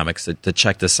into comics to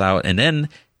check this out, and then,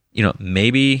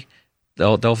 maybe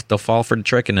they'll fall for the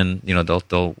trick, and then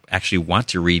they'll actually want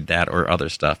to read that or other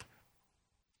stuff.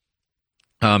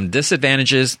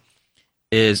 Disadvantages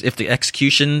is if the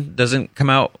execution doesn't come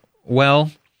out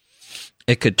well,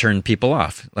 it could turn people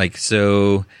off. Like,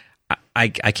 so I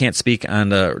can't speak on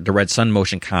the Red Sun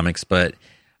motion comics, but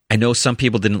I know some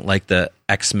people didn't like the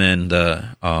X-Men,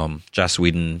 the Joss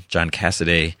Whedon, John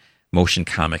Cassaday motion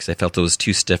comics. They felt it was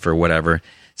too stiff or whatever.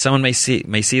 Someone may see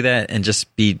that and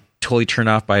just be totally turned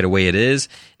off by the way it is.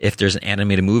 If there's an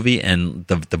animated movie and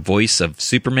the voice of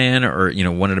Superman or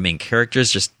one of the main characters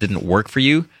just didn't work for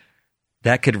you,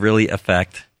 that could really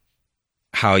affect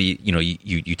how you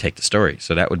take the story.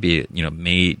 So that would be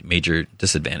major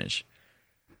disadvantage.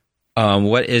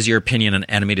 What is your opinion on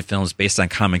animated films based on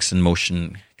comics and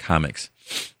motion comics?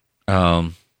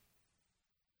 I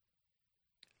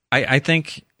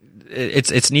think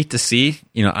it's neat to see.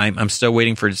 I'm still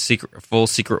waiting for full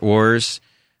Secret Wars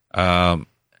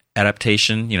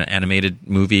adaptation. Animated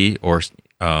movie, or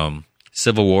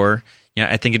Civil War.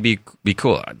 I think it'd be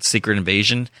cool. Secret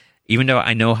Invasion. Even though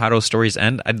I know how those stories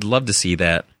end, I'd love to see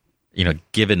that.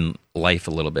 Given life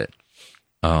a little bit.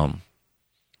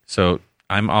 So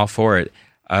I'm all for it.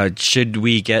 Should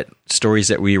we get stories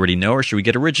that we already know, or should we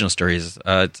get original stories?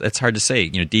 It's hard to say.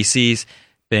 DC's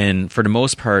been, for the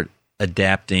most part,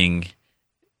 adapting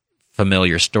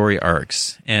familiar story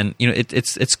arcs. And,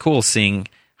 it's cool seeing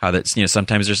how that's,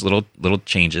 sometimes there's little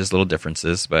changes, little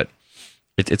differences, but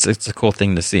it's a cool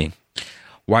thing to see.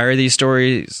 Why are these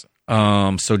stories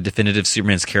so definitive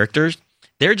Superman's characters?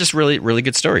 They're just really, really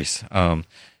good stories.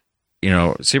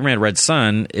 Superman Red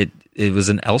Sun, it was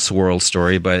an Elseworld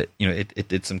story, but, it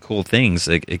did some cool things.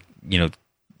 It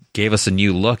gave us a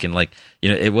new look, and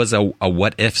it was a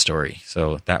what if story.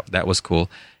 So that was cool.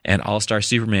 And All-Star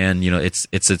Superman, it's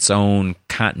its own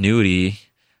continuity,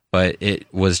 but it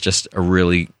was just a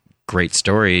really great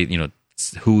story,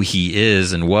 who he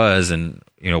is and was, and,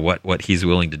 what he's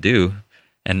willing to do.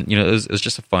 And, it was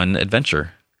just a fun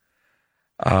adventure.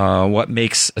 What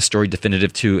makes a story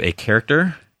definitive to a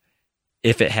character?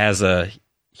 If it has a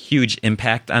huge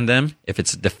impact on them, if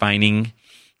it's a defining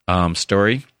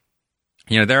story.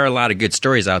 There are a lot of good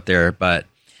stories out there, but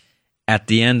at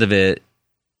the end of it,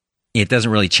 it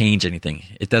doesn't really change anything.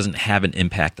 It doesn't have an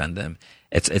impact on them.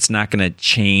 It's not going to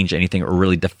change anything or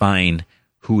really define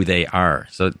who they are.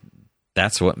 So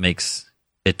that's what makes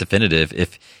it definitive.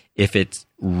 If it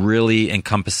really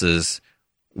encompasses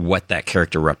what that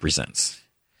character represents.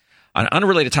 On an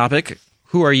unrelated topic,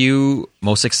 who are you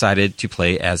most excited to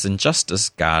play as Injustice,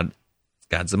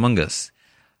 Gods Among Us?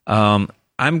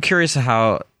 I'm curious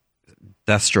how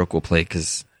Deathstroke will play,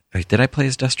 because did I play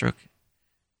as Deathstroke?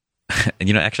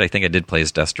 Actually, I think I did play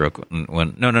as Deathstroke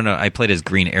No, I played as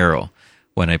Green Arrow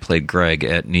when I played Greg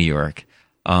at New York.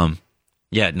 I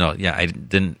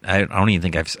didn't. I don't even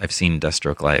think I've seen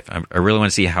Deathstroke live. I really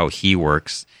want to see how he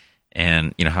works,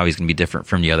 and how he's going to be different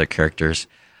from the other characters.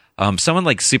 Someone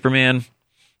like Superman,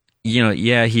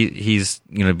 he's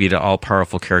be the all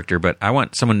powerful character, but I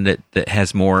want someone that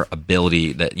has more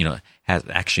ability, that has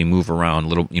actually move around a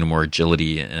little, more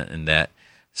agility and that.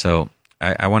 So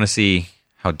I want to see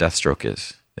how Deathstroke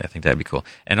is. I think that'd be cool.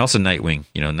 And also Nightwing,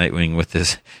 Nightwing with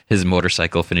his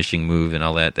motorcycle finishing move and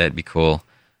all that. That'd be cool.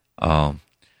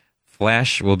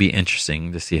 Flash will be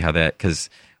interesting to see how that, because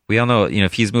we all know,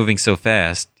 if he's moving so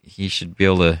fast, he should be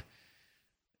able to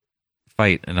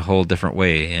fight in a whole different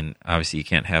way, and obviously you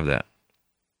can't have that.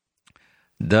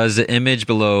 Does the image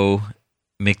below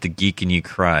make the geek in you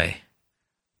cry?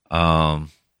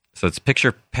 So it's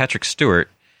picture Patrick Stewart,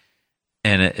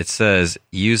 and it says,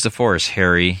 "Use the Force,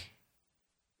 Harry,"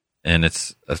 and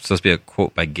it's supposed to be a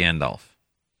quote by Gandalf.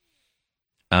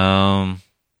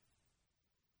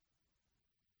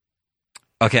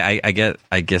 Okay,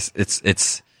 I guess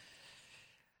it's.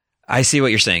 I see what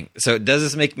you're saying. So does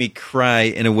this make me cry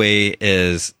in a way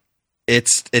as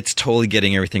it's totally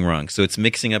getting everything wrong? So it's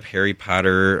mixing up Harry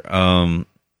Potter,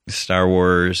 Star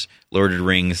Wars, Lord of the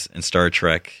Rings, and Star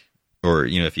Trek, or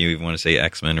if you even want to say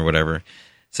X-Men or whatever.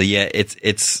 So yeah,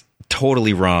 it's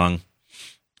totally wrong.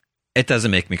 It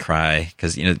doesn't make me cry,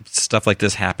 because stuff like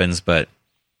this happens, but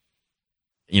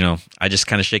I just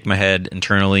kind of shake my head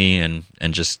internally and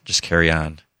just carry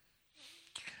on.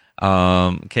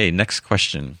 Okay, next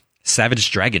question. Savage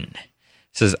Dragon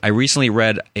says, I recently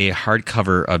read a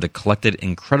hardcover of the collected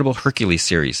Incredible Hercules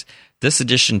series. This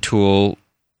edition took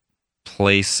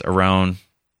place around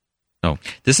a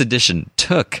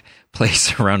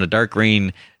Dark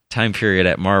Reign time period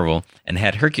at Marvel, and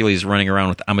had Hercules running around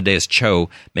with Amadeus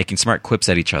Cho making smart quips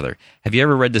at each other. Have you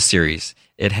ever read this series?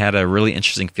 It had a really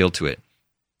interesting feel to it.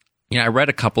 I read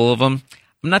a couple of them.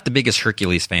 I'm not the biggest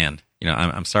Hercules fan.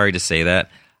 I'm sorry to say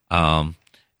that.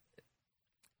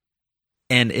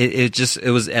 And it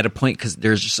was at a point, because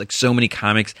there's just so many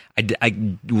comics. I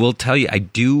will tell you, I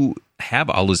do have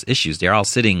all those issues. They're all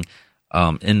sitting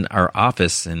in our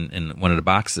office in one of the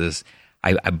boxes.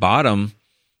 I bought them.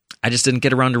 I just didn't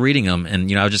get around to reading them. And,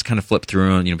 I just kind of flipped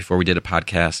through them, before we did a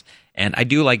podcast. And I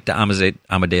do like the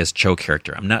Amadeus Cho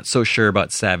character. I'm not so sure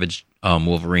about Savage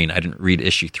Wolverine. I didn't read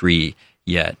issue 3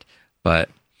 yet, but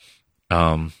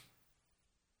I'm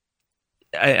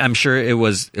sure it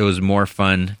was more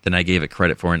fun than I gave it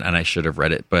credit for, and I should have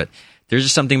read it. But there's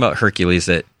just something about Hercules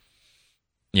that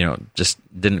just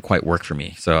didn't quite work for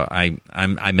me. So I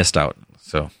missed out.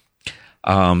 So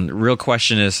real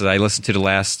question is, I listened to the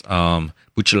last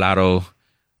Bucciolato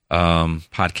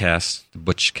podcast, the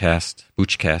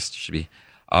Butchcast should be,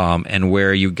 and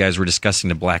where you guys were discussing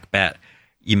the Black Bat.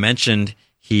 You mentioned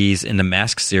he's in the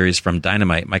Mask series from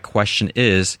Dynamite. My question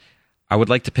is, I would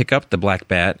like to pick up the Black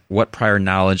Bat. What prior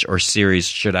knowledge or series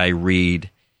should I read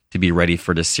to be ready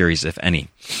for this series, if any?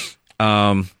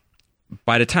 By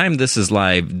the time this is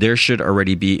live, there should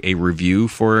already be a review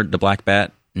for the Black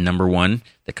Bat #1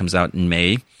 that comes out in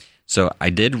May. So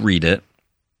I did read it.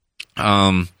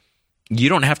 You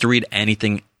don't have to read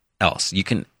anything else. You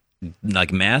can,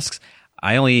 like Masks,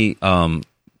 I only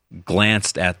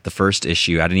glanced at the first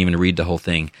issue. I didn't even read the whole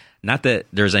thing. Not that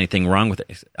there's anything wrong with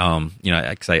it.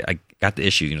 Because I got the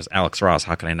issue. It's Alex Ross.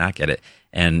 How can I not get it?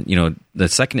 And the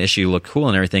second issue looked cool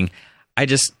and everything.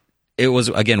 It was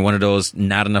again one of those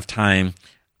not enough time.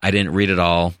 I didn't read it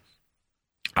all.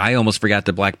 I almost forgot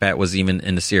that Black Bat was even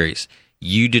in the series.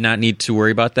 You do not need to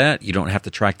worry about that. You don't have to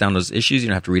track down those issues. You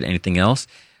don't have to read anything else.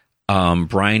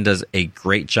 Brian does a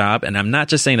great job, and I'm not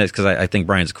just saying that because I think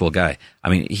Brian's a cool guy. I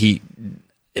mean,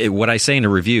 what I say in the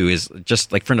review is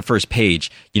just like from the first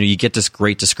page, you get this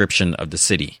great description of the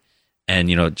city, and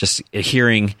just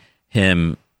hearing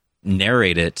him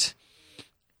narrate it,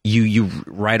 you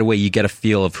right away you get a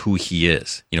feel of who he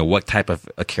is, what type of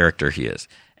a character he is,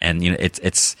 and it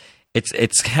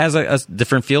has a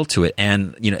different feel to it,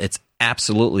 and it's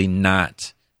absolutely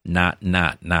not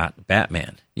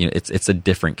Batman. It's a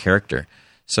different character.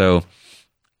 So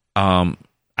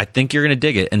I think you're gonna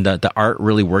dig it, and the art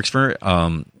really works for it.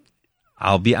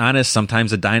 I'll be honest,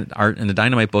 sometimes the art in the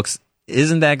Dynamite books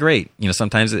isn't that great.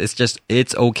 Sometimes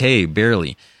it's okay,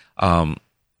 barely.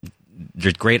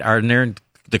 There's great art in there.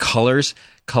 The colors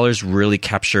really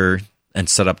capture and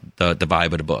set up the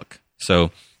vibe of the book. So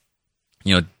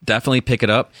definitely pick it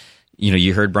up.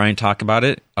 You heard Brian talk about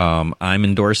it. I'm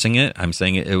endorsing it. I'm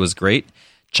saying it was great.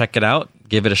 Check it out.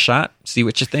 Give it a shot. See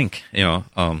what you think.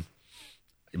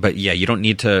 But yeah, you don't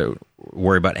need to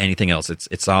worry about anything else.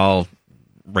 It's all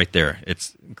right there.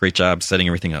 It's a great job setting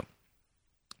everything up.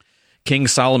 King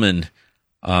Solomon.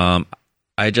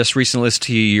 I just recently listened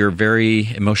to your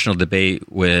very emotional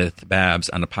debate with Babs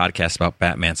on the podcast about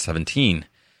Batman 17.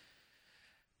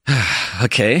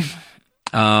 Okay.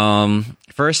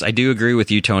 First, I do agree with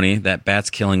you, Tony, that Bat's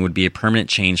killing would be a permanent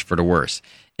change for the worse.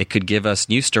 It could give us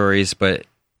new stories, but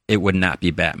it would not be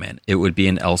Batman. It would be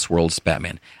an Elseworlds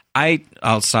Batman.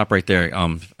 I'll stop right there.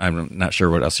 I'm not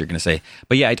sure what else you're going to say.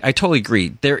 But yeah, I totally agree.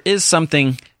 There is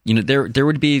something, there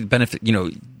would be benefit,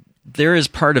 there is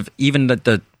part of even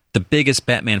the biggest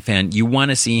Batman fan, you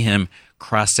want to see him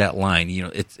cross that line.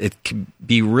 It can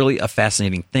be really a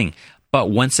fascinating thing. But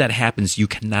once that happens, you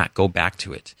cannot go back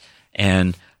to it.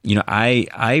 And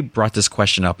I brought this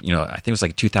question up, I think it was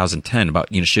like 2010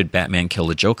 about, should Batman kill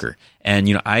the Joker?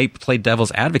 And, I played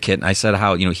devil's advocate and I said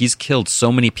how, he's killed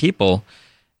so many people,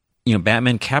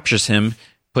 Batman captures him,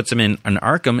 puts him in an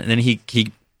Arkham, and then he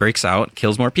breaks out,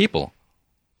 kills more people.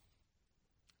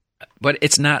 But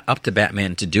it's not up to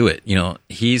Batman to do it.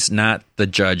 He's not the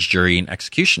judge, jury, and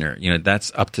executioner.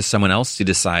 That's up to someone else to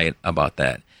decide about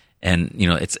that. And,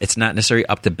 it's not necessarily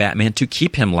up to Batman to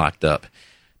keep him locked up.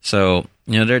 So,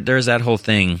 there's that whole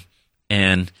thing,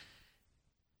 and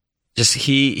just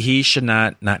he should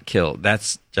not kill.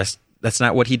 That's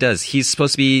not what he does. He's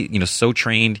supposed to be, so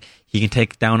trained. He can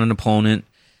take down an opponent.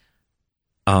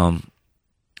 And,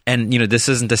 this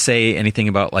isn't to say anything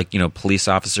about like, police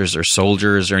officers or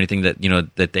soldiers or anything that,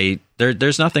 that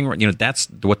there's nothing, that's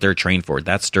what they're trained for.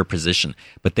 That's their position,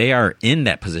 but they are in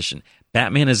that position.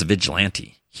 Batman is a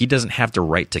vigilante. He doesn't have the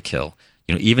right to kill.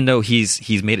 Even though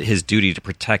he's made it his duty to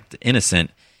protect the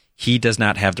innocent, he does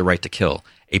not have the right to kill.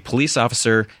 A police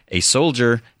officer, a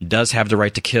soldier does have the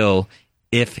right to kill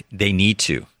if they need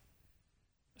to.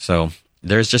 So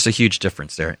there's just a huge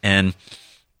difference there. And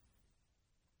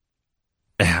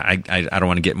I don't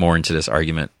want to get more into this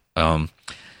argument.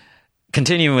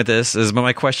 Continuing with this,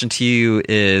 my question to you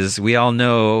is, we all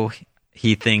know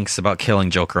he thinks about killing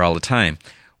Joker all the time.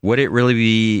 Would it really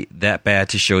be that bad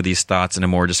to show these thoughts in a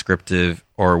more descriptive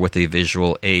or with a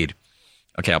visual aid?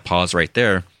 Okay, I'll pause right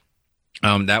there.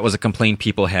 That was a complaint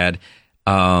people had.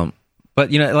 But,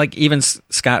 like even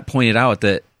Scott pointed out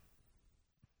that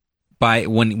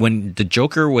when the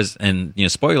Joker was, and,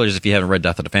 spoilers if you haven't read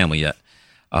Death of the Family yet,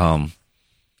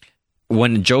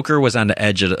 when Joker was on the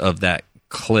edge of that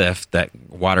cliff, that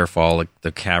waterfall, like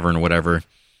the cavern or whatever,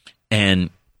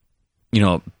 and,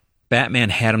 Batman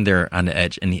had him there on the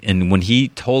edge, and when he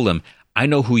told him, I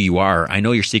know who you are, I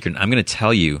know your secret, I'm going to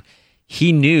tell you,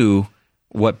 he knew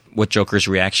what Joker's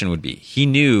reaction would be. He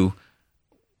knew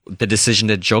the decision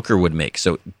that Joker would make.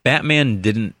 So Batman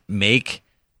didn't make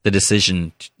the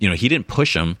decision, he didn't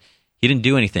push him, he didn't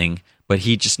do anything, but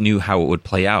he just knew how it would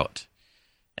play out.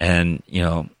 And,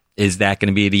 is that going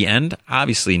to be the end?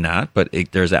 Obviously not, but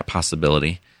there's that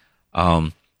possibility.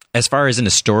 As far as in the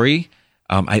story,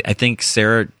 I think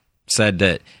Sarah said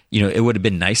that, it would have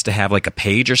been nice to have like a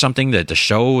page or something to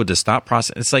show the stop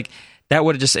process. It's like that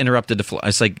would have just interrupted the flow.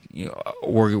 It's like,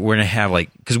 we're going to have like,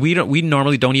 because we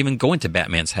normally don't even go into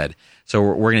Batman's head. So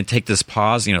we're going to take this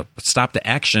pause, stop the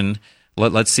action.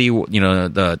 Let's see,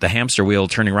 the hamster wheel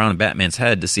turning around in Batman's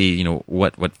head to see,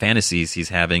 what fantasies he's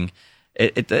having.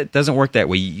 It doesn't work that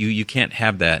way. You can't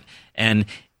have that. And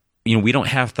we don't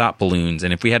have thought balloons.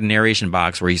 And if we had a narration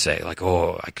box where you say like,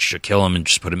 oh, I should kill him and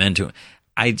just put him into it,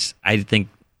 I think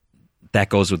that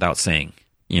goes without saying.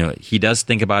 He does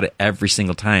think about it every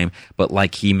single time, but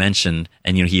like he mentioned,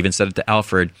 and he even said it to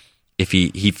Alfred, if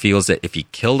he feels that if he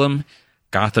killed him,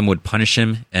 Gotham would punish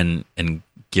him and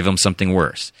give him something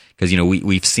worse. Because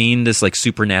we've seen this like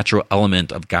supernatural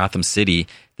element of Gotham City,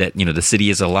 that the city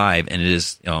is alive and it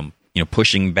is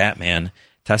pushing Batman,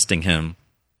 testing him.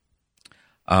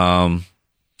 Let's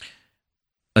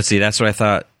see. That's what I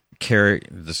thought.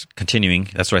 Continuing.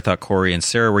 That's what I thought Corey and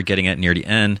Sarah were getting at near the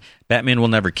end. Batman will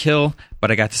never kill,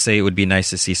 but I got to say it would be nice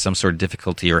to see some sort of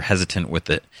difficulty or hesitant with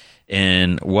it.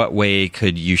 In what way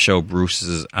could you show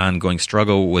Bruce's ongoing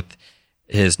struggle with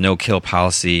his no-kill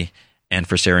policy? And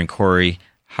for Sarah and Corey,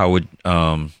 how would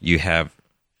you have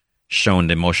shown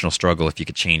the emotional struggle if you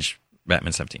could change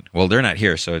Batman 17? Well, they're not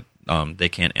here, so they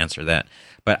can't answer that.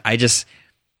 But I just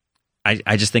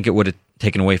think it would have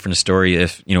taken away from the story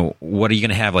if, what are you going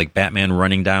to have, like Batman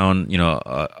running down,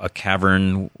 a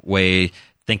cavern way,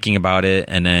 thinking about it,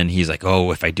 and then he's like,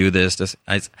 oh, if I do this.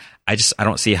 I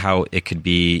don't see how it could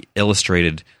be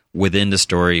illustrated within the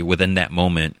story, within that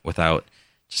moment, without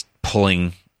just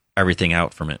pulling everything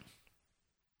out from it.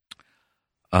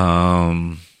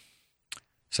 So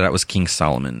that was King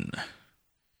Solomon.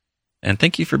 And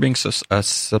thank you for being a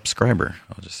subscriber.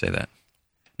 I'll just say that.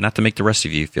 Not to make the rest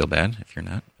of you feel bad if you're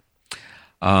not.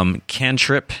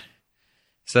 Cantrip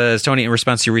says, Tony, in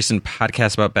response to your recent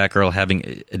podcast about Batgirl having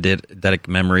eidetic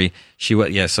memory,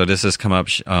 so this has come up.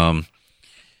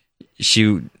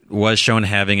 She was shown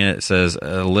having it. It says,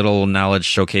 a little knowledge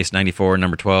showcase 94,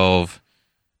 number 12.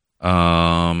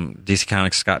 DC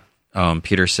Comics, Scott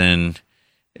Peterson.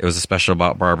 It was a special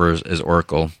about Barbara as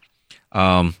Oracle.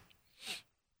 So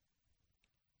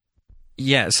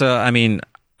I mean,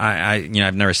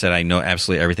 I've never said I know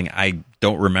absolutely everything. I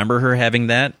don't remember her having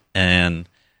that, and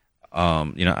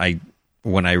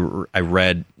when I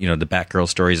read the Batgirl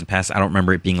stories in the past, I don't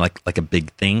remember it being like a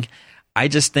big thing. I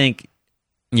just think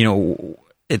it.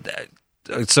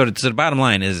 So the bottom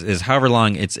line is however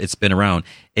long it's been around,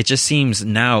 it just seems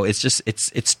now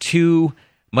it's too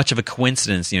much of a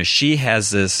coincidence. She has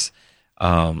this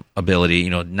ability.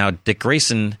 Now Dick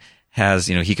Grayson has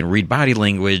he can read body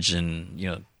language,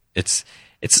 and it's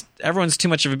everyone's too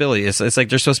much of ability. It's like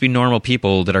they're supposed to be normal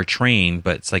people that are trained,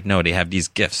 but it's like no, they have these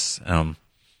gifts.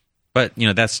 But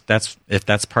that's if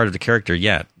that's part of the character,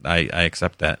 yeah, I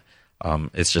accept that.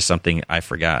 It's just something I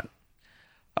forgot.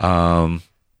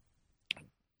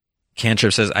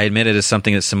 Cantrip says, I admit it is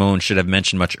something that Simone should have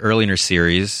mentioned much earlier in her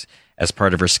series as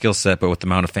part of her skill set, but with the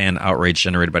amount of fan outrage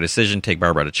generated by the decision, take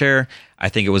Barbara out of chair, I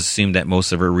think it was assumed that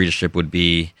most of her readership would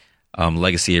be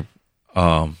legacy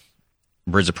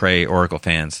Birds of Prey Oracle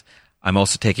fans. I'm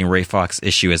also taking Ray Fawkes'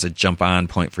 issue as a jump-on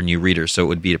point for new readers, so it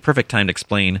would be a perfect time to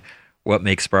explain what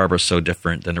makes Barbara so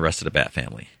different than the rest of the Bat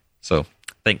family. So,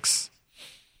 thanks.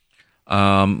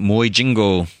 Moy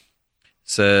Jingo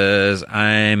says,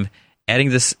 I'm adding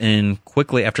this in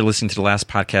quickly after listening to the last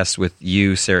podcast with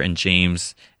you, Sarah, and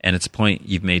James, and it's a point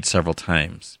you've made several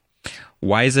times.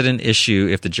 Why is it an issue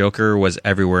if the Joker was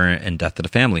everywhere in Death of the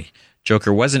Family?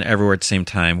 Joker wasn't everywhere at the same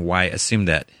time. Why assume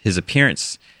that? His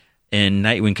appearance in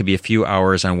Nightwing could be a few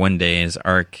hours on one day, and his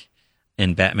arc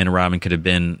in Batman and Robin could have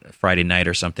been Friday night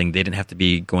or something. They didn't have to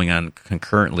be going on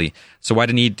concurrently. So why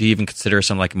do you need to even consider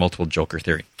something like a multiple Joker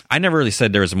theory? I never really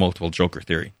said there was a multiple Joker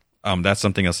theory. That's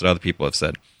something else that other people have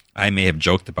said. I may have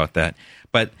joked about that.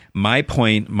 But my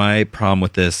problem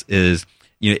with this is,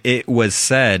 it was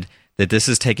said that this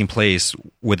is taking place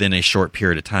within a short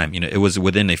period of time. It was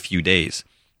within a few days.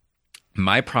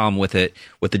 My problem with it,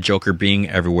 with the Joker being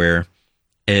everywhere,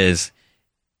 is,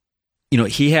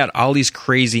 he had all these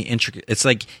crazy intricate. It's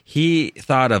like he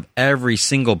thought of every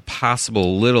single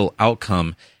possible little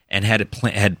outcome and had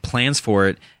plans for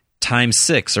it times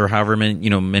 6 or however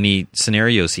many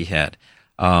scenarios he had.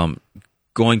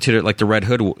 Going to the Red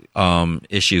Hood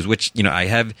issues, which I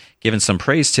have given some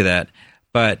praise to that,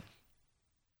 but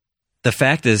the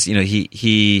fact is,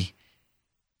 he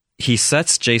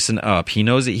sets Jason up. He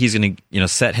knows that he's going to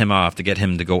set him off to get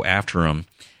him to go after him,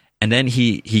 and then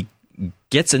he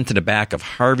gets into the back of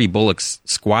Harvey Bullock's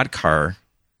squad car,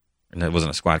 and it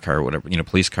wasn't a squad car or whatever,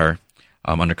 police car,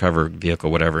 undercover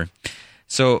vehicle, whatever.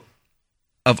 So,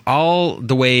 of all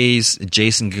the ways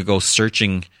Jason could go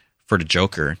searching for the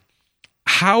Joker,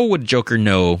 how would Joker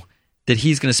know that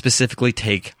he's going to specifically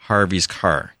take Harvey's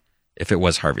car, if it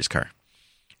was Harvey's car?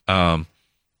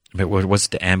 What's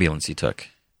the ambulance he took?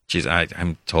 Jeez,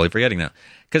 I'm totally forgetting now.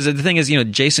 Because the thing is,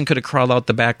 Jason could have crawled out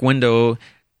the back window,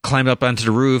 climbed up onto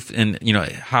the roof, and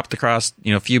hopped across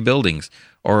a few buildings,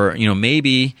 or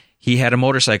maybe he had a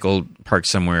motorcycle parked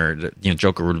somewhere that,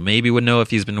 Joker would know if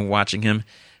he's been watching him.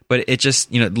 But it just,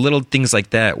 little things like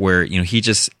that where, he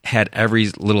just had every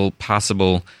little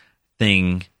possible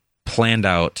thing planned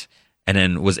out and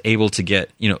then was able to get,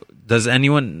 does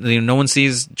anyone, no one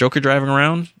sees Joker driving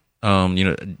around?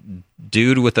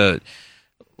 Dude with a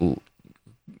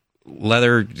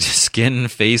leather skin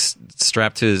face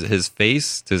strapped to his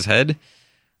face, to his head.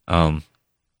 It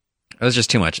was just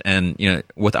too much. And,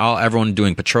 with everyone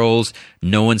doing patrols,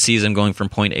 no one sees him going from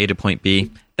point A to point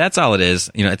B. That's all it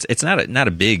is. It's not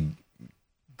a big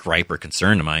gripe or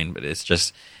concern of mine, but it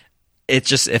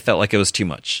felt like it was too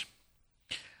much.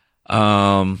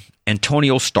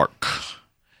 Antonio Stark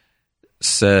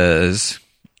says,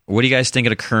 what do you guys think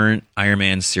of the current Iron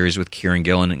Man series with Kieran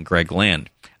Gillen and Greg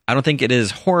Land? I don't think it is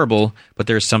horrible, but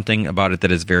there's something about it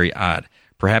that is very odd.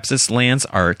 Perhaps it's Land's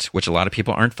art, which a lot of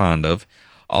people aren't fond of.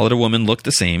 All of the women look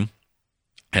the same,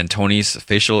 and Tony's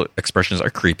facial expressions are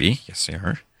creepy. Yes, they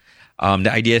are.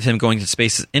 The idea of him going to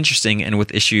space is interesting, and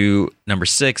with issue number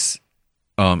 6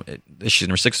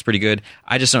 is pretty good.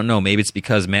 I just don't know. Maybe it's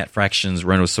because Matt Fraction's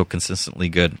run was so consistently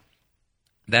good.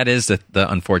 That is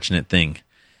the unfortunate thing.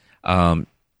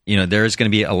 There's going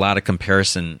to be a lot of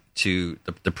comparison to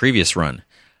the previous run.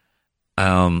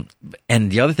 And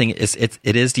the other thing is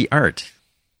it is the art.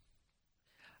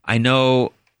 I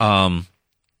know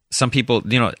some people,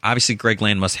 obviously Greg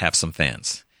Land must have some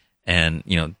fans. And,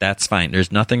 that's fine.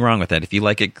 There's nothing wrong with that. If you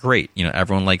like it, great.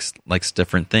 Everyone likes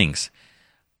different things.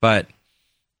 But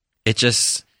it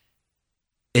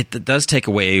does take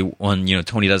away when,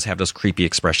 Tony does have those creepy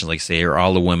expressions, like say, or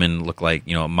all the women look like,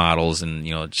 models and,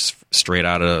 just straight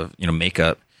out of,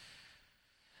 makeup.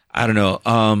 I don't know.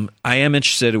 I am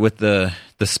interested with the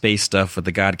space stuff with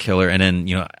the God Killer. And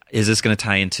then, is this going to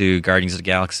tie into Guardians of the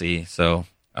Galaxy? So,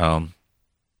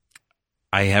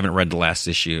 I haven't read the last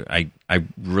issue. I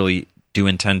really do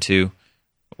intend to.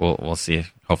 We'll see.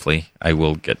 Hopefully, I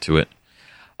will get to it.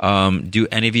 Do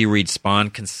any of you read Spawn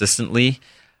consistently?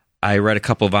 I read a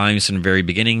couple of volumes from the very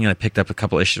beginning. I picked up a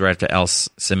couple issues right after Al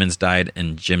Simmons died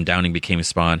and Jim Downing became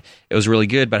Spawn. It was really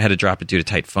good, but I had to drop it due to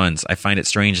tight funds. I find it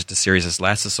strange that the series has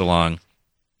lasted so long.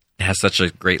 It has such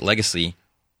a great legacy.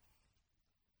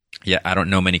 Yeah, I don't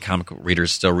know many comic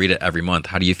readers still read it every month.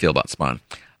 How do you feel about Spawn?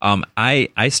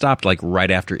 I stopped like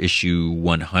right after issue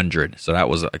 100, so that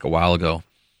was like a while ago,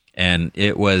 and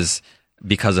it was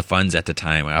because of funds at the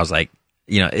time. I was like,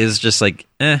 it was just like,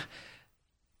 I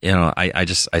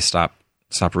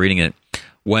stopped reading it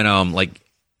when like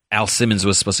Al Simmons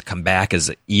was supposed to come back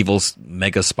as evil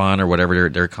Mega Spawn or whatever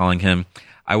they're calling him.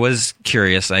 I was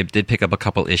curious. I did pick up a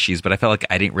couple issues, but I felt like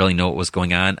I didn't really know what was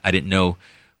going on. I didn't know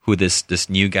who this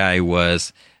new guy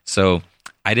was, so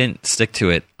I didn't stick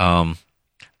to it.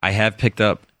 I have picked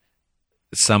up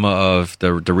some of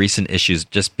the recent issues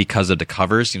just because of the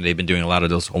covers. They've been doing a lot of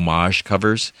those homage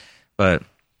covers, but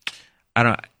I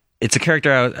don't. It's a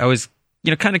character I was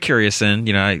kind of curious in.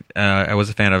 I was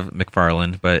a fan of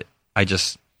McFarlane, but I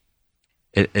just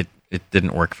it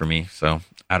didn't work for me. So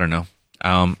I don't know.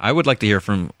 I would like to hear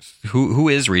from who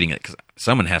is reading it, because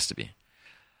someone has to be.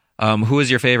 Who is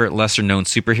your favorite lesser known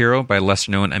superhero? By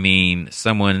lesser known, I mean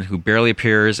someone who barely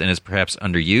appears and is perhaps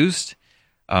underused.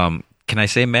 Can I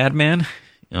say Madman?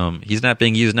 He's not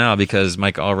being used now because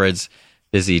Mike Allred's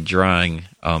busy drawing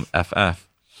FF.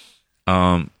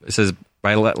 It says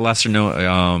by lesser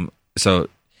known. So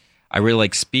I really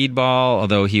like Speedball,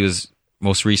 although he was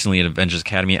most recently at Avengers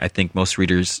Academy. I think most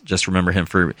readers just remember him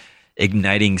for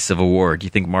igniting Civil War. Do you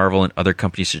think Marvel and other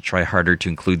companies should try harder to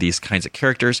include these kinds of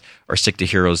characters, or stick to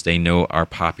heroes they know are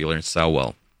popular and sell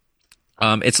well?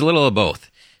 It's a little of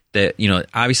both. That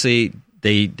obviously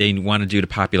they want to do the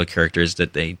popular characters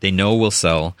that they know will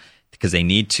sell, because they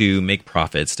need to make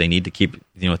profits. They need to keep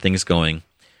things going.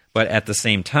 But at the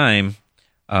same time,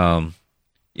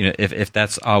 if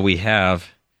that's all we have,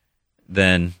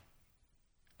 then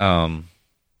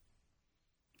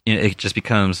it just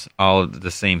becomes all the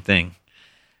same thing.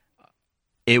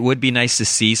 It would be nice to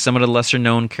see some of the lesser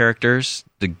known characters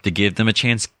to give them a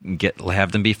chance,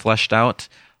 have them be fleshed out.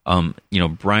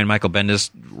 Brian Michael Bendis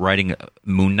writing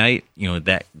Moon Knight,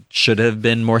 that should have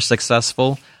been more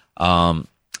successful. I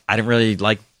didn't really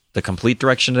like the complete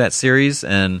direction of that series,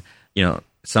 and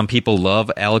some people love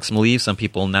Alex Maleev, some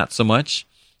people not so much.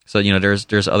 So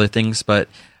there's other things, but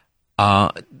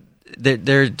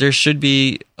there should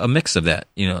be a mix of that.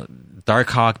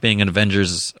 Darkhawk being in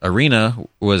Avengers Arena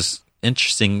was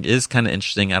interesting, is kind of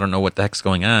interesting. I don't know what the heck's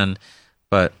going on,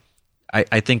 but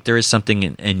I think there is something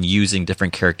in using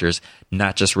different characters,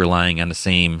 not just relying on the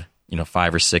same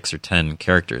 5 or 6 or 10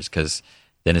 characters, because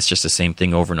then it's just the same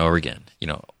thing over and over again.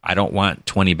 I don't want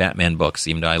 20 Batman books,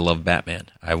 even though I love Batman.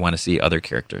 I want to see other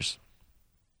characters.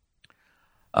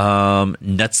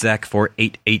 Nutsack for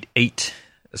 888.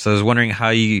 So I was wondering how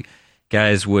you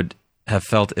guys would have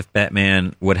felt if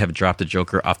Batman would have dropped the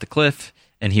Joker off the cliff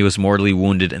and he was mortally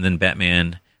wounded, and then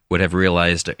Batman would have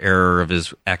realized the error of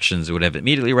his actions, would have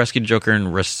immediately rescued Joker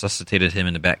and resuscitated him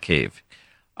in the Batcave.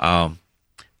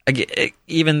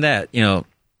 Even that,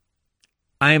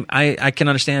 I can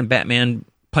understand Batman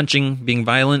punching, being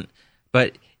violent,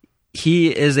 but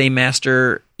he is a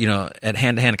master, at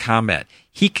hand-to-hand combat.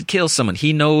 He could kill someone.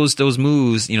 He knows those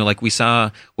moves, like we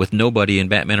saw with Nobody in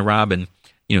Batman and Robin.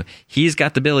 He's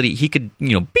got the ability. He could,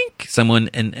 bink someone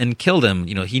and kill them.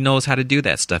 He knows how to do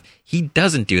that stuff. He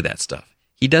doesn't do that stuff.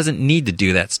 He doesn't need to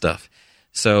do that stuff.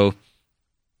 So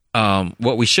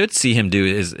what we should see him do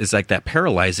is like that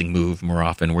paralyzing move more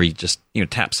often, where you just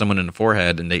tap someone in the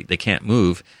forehead and they can't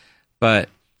move. But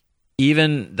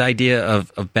even the idea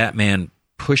of Batman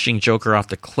pushing Joker off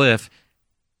the cliff,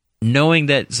 knowing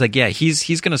that it's like, yeah,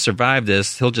 he's going to survive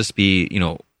this. He'll just be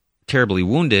terribly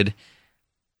wounded.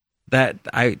 That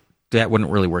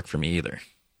wouldn't really work for me either.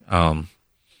 And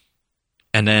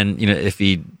then if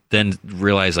he then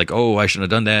realized like, oh, I shouldn't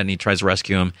have done that, and he tries to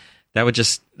rescue him, that would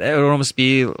almost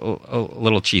be a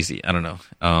little cheesy. I don't know.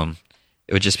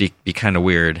 It would just be kind of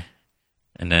weird.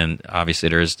 And then obviously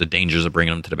there's the dangers of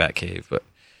bringing him to the Batcave. But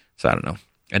so I don't know.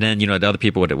 And then the other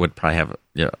people would probably have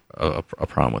a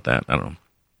problem with that. I don't know.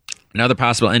 Another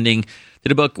possible ending to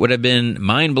the book would have been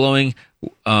mind-blowing.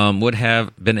 Would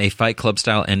have been a Fight Club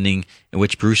style ending in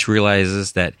which Bruce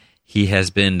realizes that he has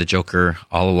been the Joker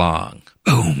all along.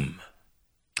 Boom.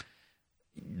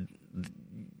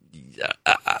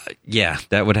 Yeah,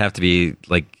 that would have to be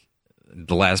like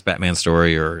the last Batman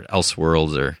story or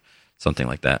Elseworlds or something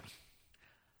like that.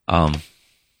 I'm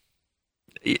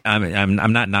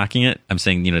not knocking it. I'm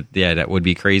saying yeah, that would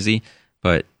be crazy,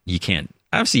 but you can't.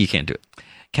 Obviously, you can't do it.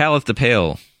 Caliph the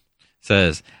Pale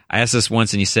says, I asked this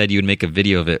once and you said you would make a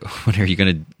video of it. When are you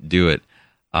going to do it?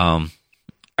 All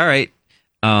right.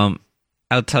 I'll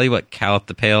tell you what, Caliph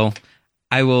the Pale,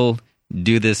 I will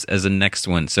do this as a next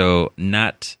one. So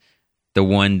not the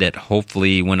one that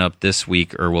hopefully went up this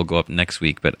week or will go up next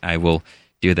week, but I will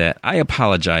do that. I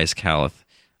apologize, Caliph.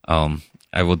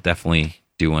 I will definitely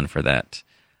do one for that.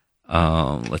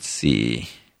 Let's see.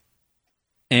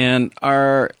 And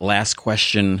our last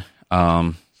question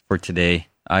for today,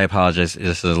 I apologize,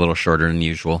 this is a little shorter than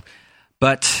usual,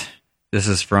 but this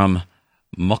is from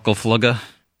Muckleflugga.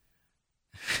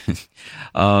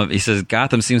 He says,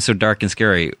 Gotham seems so dark and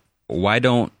scary. Why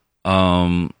don't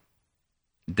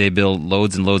they build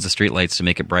loads and loads of streetlights to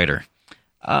make it brighter?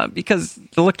 Because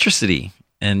electricity,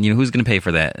 and who's going to pay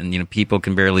for that? And people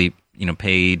can barely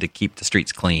pay to keep the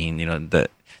streets clean. To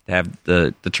have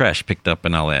the trash picked up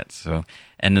and all that. So,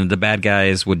 and then the bad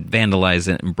guys would vandalize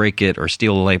it and break it or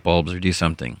steal the light bulbs or do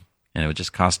something, and it would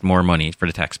just cost more money for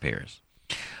the taxpayers.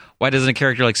 Why doesn't a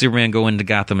character like Superman go into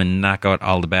Gotham and knock out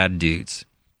all the bad dudes?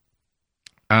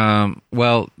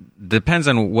 Well, depends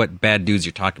on what bad dudes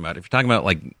you're talking about. If you're talking about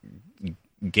like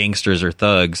gangsters or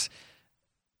thugs,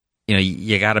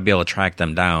 you got to be able to track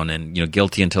them down, and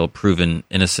guilty until proven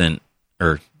innocent,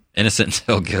 or innocent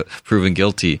until proven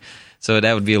guilty. So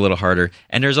that would be a little harder.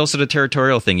 And there's also the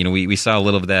territorial thing. We saw a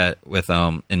little of that with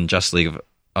in Justice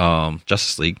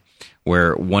League,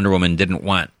 where Wonder Woman didn't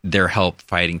want their help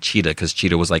fighting Cheetah because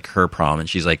Cheetah was like her problem, and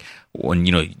she's like, when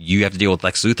you have to deal with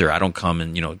Lex Luthor, I don't come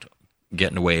and get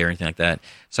in the way or anything like that.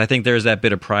 So I think there's that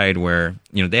bit of pride where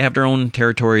they have their own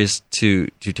territories to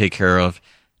take care of,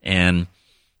 and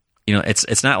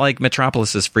it's not like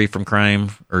Metropolis is free from crime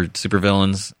or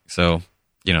supervillains. So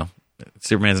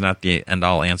Superman's not the end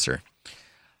all answer.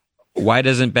 Why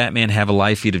doesn't Batman have a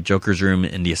live feed of Joker's room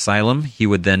in the asylum? He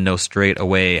would then know straight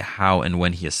away how and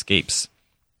when he escapes.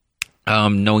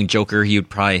 Knowing Joker, he would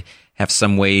probably have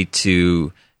some way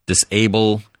to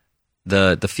disable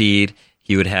the feed.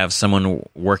 He would have someone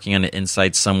working on it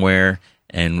inside somewhere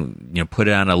and put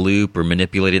it on a loop or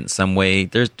manipulate it in some way.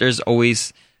 There's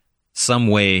always some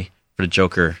way for the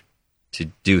Joker to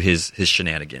do his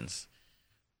shenanigans.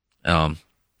 But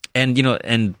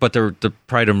the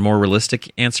probably the more realistic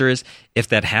answer is, if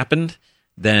that happened,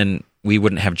 then we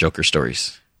wouldn't have Joker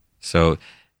stories. So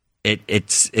it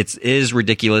is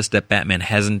ridiculous that Batman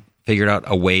hasn't figured out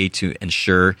a way to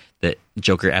ensure that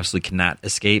Joker absolutely cannot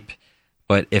escape.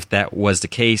 But if that was the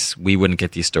case, we wouldn't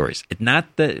get these stories. It's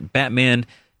not that Batman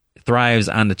thrives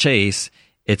on the chase.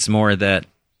 It's more that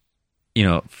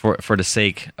for the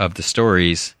sake of the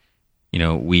stories,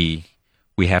 we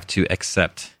have to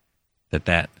accept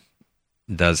that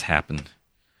does happen.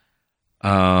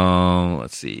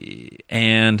 Let's see.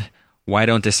 And why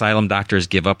don't asylum doctors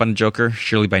give up on Joker?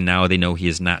 Surely by now they know he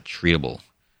is not treatable.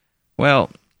 Well,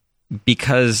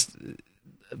 because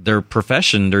their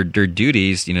profession, their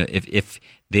duties, if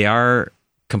they are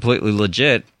completely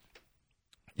legit,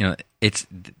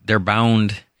 they're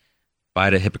bound by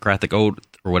the Hippocratic Oath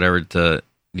or whatever to,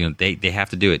 they have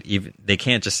to do it. Even they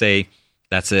can't just say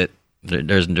that's it.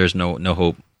 There's no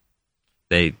hope.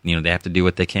 They have to do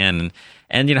what they can,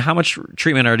 and how much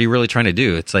treatment are they really trying to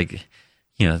do? It's like,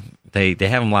 they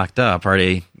have them locked up. Are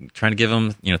they trying to give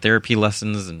them therapy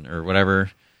lessons or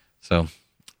whatever? So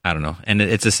I don't know. And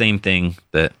it's the same thing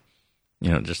that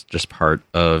just part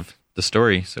of the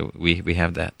story. So we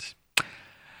have that.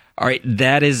 All right,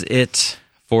 that is it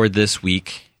for this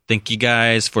week. Thank you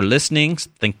guys for listening.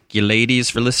 Thank you ladies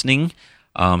for listening.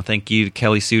 Thank you to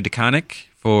Kelly Sue Deconnick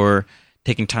for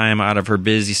taking time out of her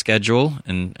busy schedule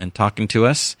and talking to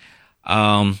us.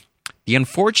 The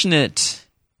unfortunate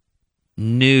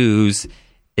news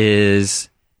is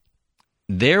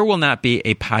there will not be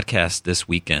a podcast this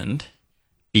weekend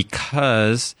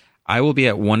because I will be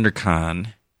at WonderCon,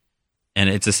 and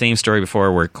it's the same story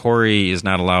before where Corey is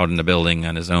not allowed in the building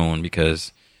on his own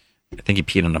because I think he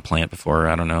peed on a plant before.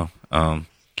 I don't know.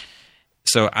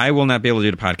 So I will not be able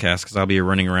to do the podcast because I'll be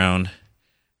running around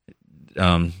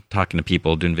talking to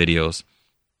people, doing videos.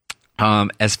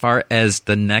 As far as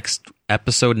the next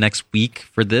episode next week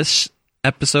for this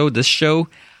show,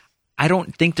 I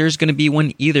don't think there's going to be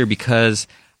one either because,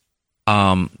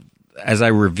 as I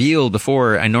revealed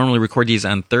before, I normally record these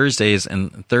on Thursdays,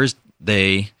 and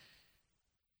Thursday,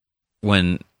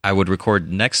 when I would record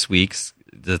next week's,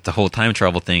 the whole time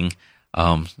travel thing,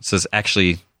 so it's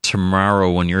actually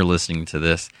tomorrow when you're listening to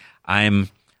this, I'm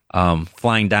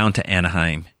flying down to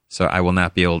Anaheim, so I will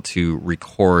not be able to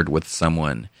record with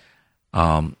someone.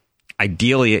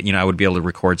 Ideally, I would be able to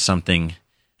record something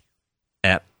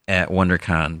at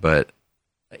WonderCon, but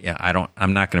yeah,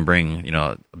 I'm not going to bring,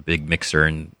 a big mixer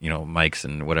and, mics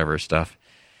and whatever stuff.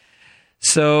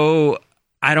 So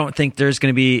I don't think there's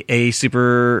going to be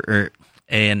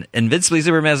an Invincibly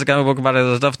Super Massive comic book about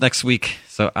other stuff next week.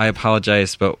 So I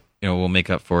apologize, but we'll make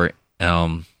up for it.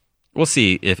 We'll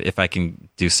see if I can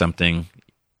do something.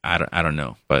 I don't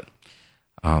know, but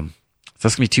so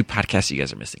that's gonna be 2 podcasts you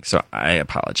guys are missing. So I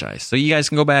apologize. So you guys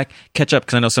can go back, catch up,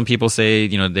 because I know some people say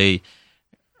they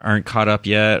aren't caught up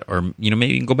yet, or maybe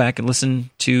you can go back and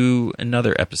listen to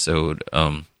another episode.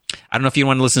 I don't know if you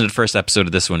want to listen to the first episode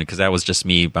of this one because that was just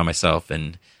me by myself,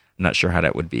 and I'm not sure how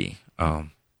that would be. Go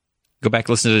back and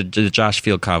listen to the Josh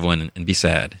Fieldkov one and be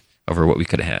sad over what we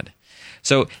could have had.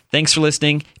 So thanks for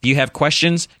listening. If you have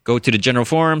questions, go to the general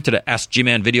forum, to the Ask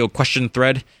G-Man video question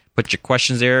thread. Put your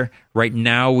questions there. Right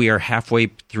now, we are halfway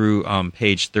through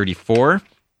page 34.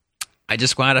 I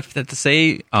just wanted to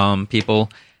say, people,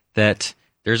 that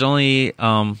there's only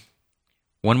one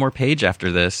more page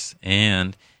after this,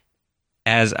 and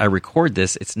as I record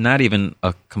this, it's not even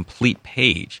a complete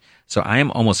page. So I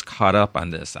am almost caught up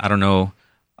on this. I don't know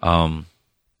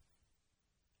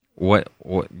what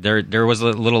there was a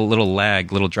little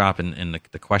lag, little drop in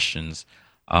the questions.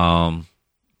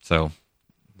 So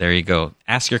there you go.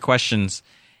 Ask your questions.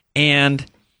 And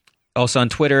also on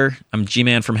Twitter, I'm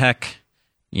G-Man from Heck.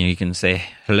 You can say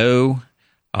hello,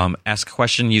 ask a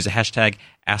question, use a hashtag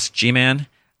AskGman.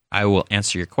 I will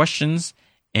answer your questions,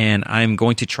 and I'm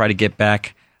going to try to get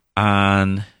back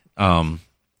on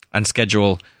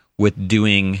schedule with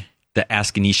doing the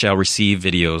Ask and Ye Shall Receive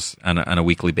videos on a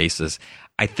weekly basis.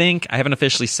 I think, I haven't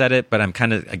officially said it, but I'm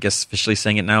kind of, I guess, officially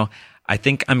saying it now. I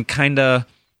think I'm kind of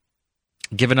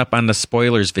giving up on the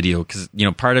spoilers video because,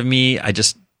 part of me, I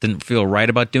just didn't feel right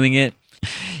about doing it.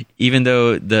 Even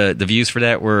though the views for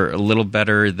that were a little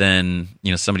better than,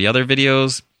 some of the other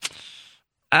videos.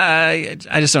 I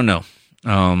just don't know.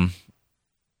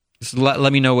 Just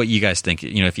let me know what you guys think.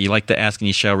 If you like the Ask and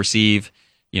You Shall Receive,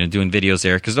 doing videos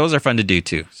there, because those are fun to do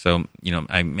too. So,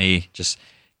 I may just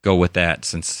go with that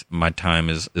since my time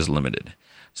is limited.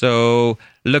 So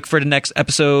look for the next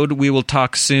episode. We will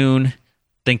talk soon.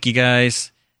 Thank you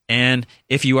guys. And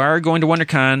if you are going to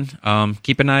WonderCon,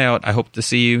 keep an eye out. I hope to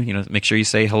see you. Make sure you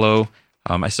say hello.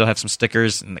 I still have some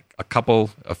stickers and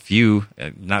a few,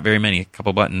 not very many, a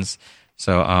couple buttons.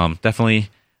 So definitely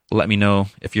let me know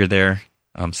if you're there.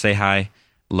 Say hi.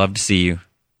 Love to see you.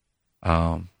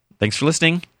 Thanks for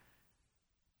listening.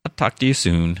 I'll talk to you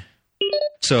soon.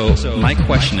 So my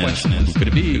question is, who could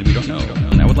it be? We don't know.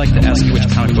 And I would like to ask you which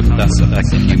comic book thus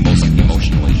affected you most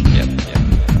emotionally. Yeah.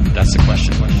 That's the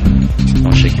question.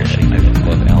 Don't shake your head. I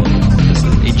love Alan Davis. This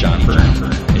is a John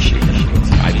Byrne issue.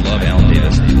 I love Alan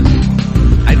Davis.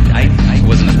 I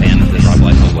wasn't a fan of this.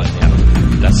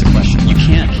 That's the question. You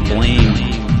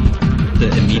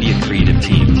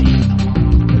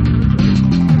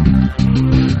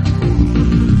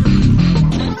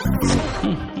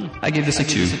this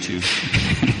a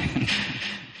 2.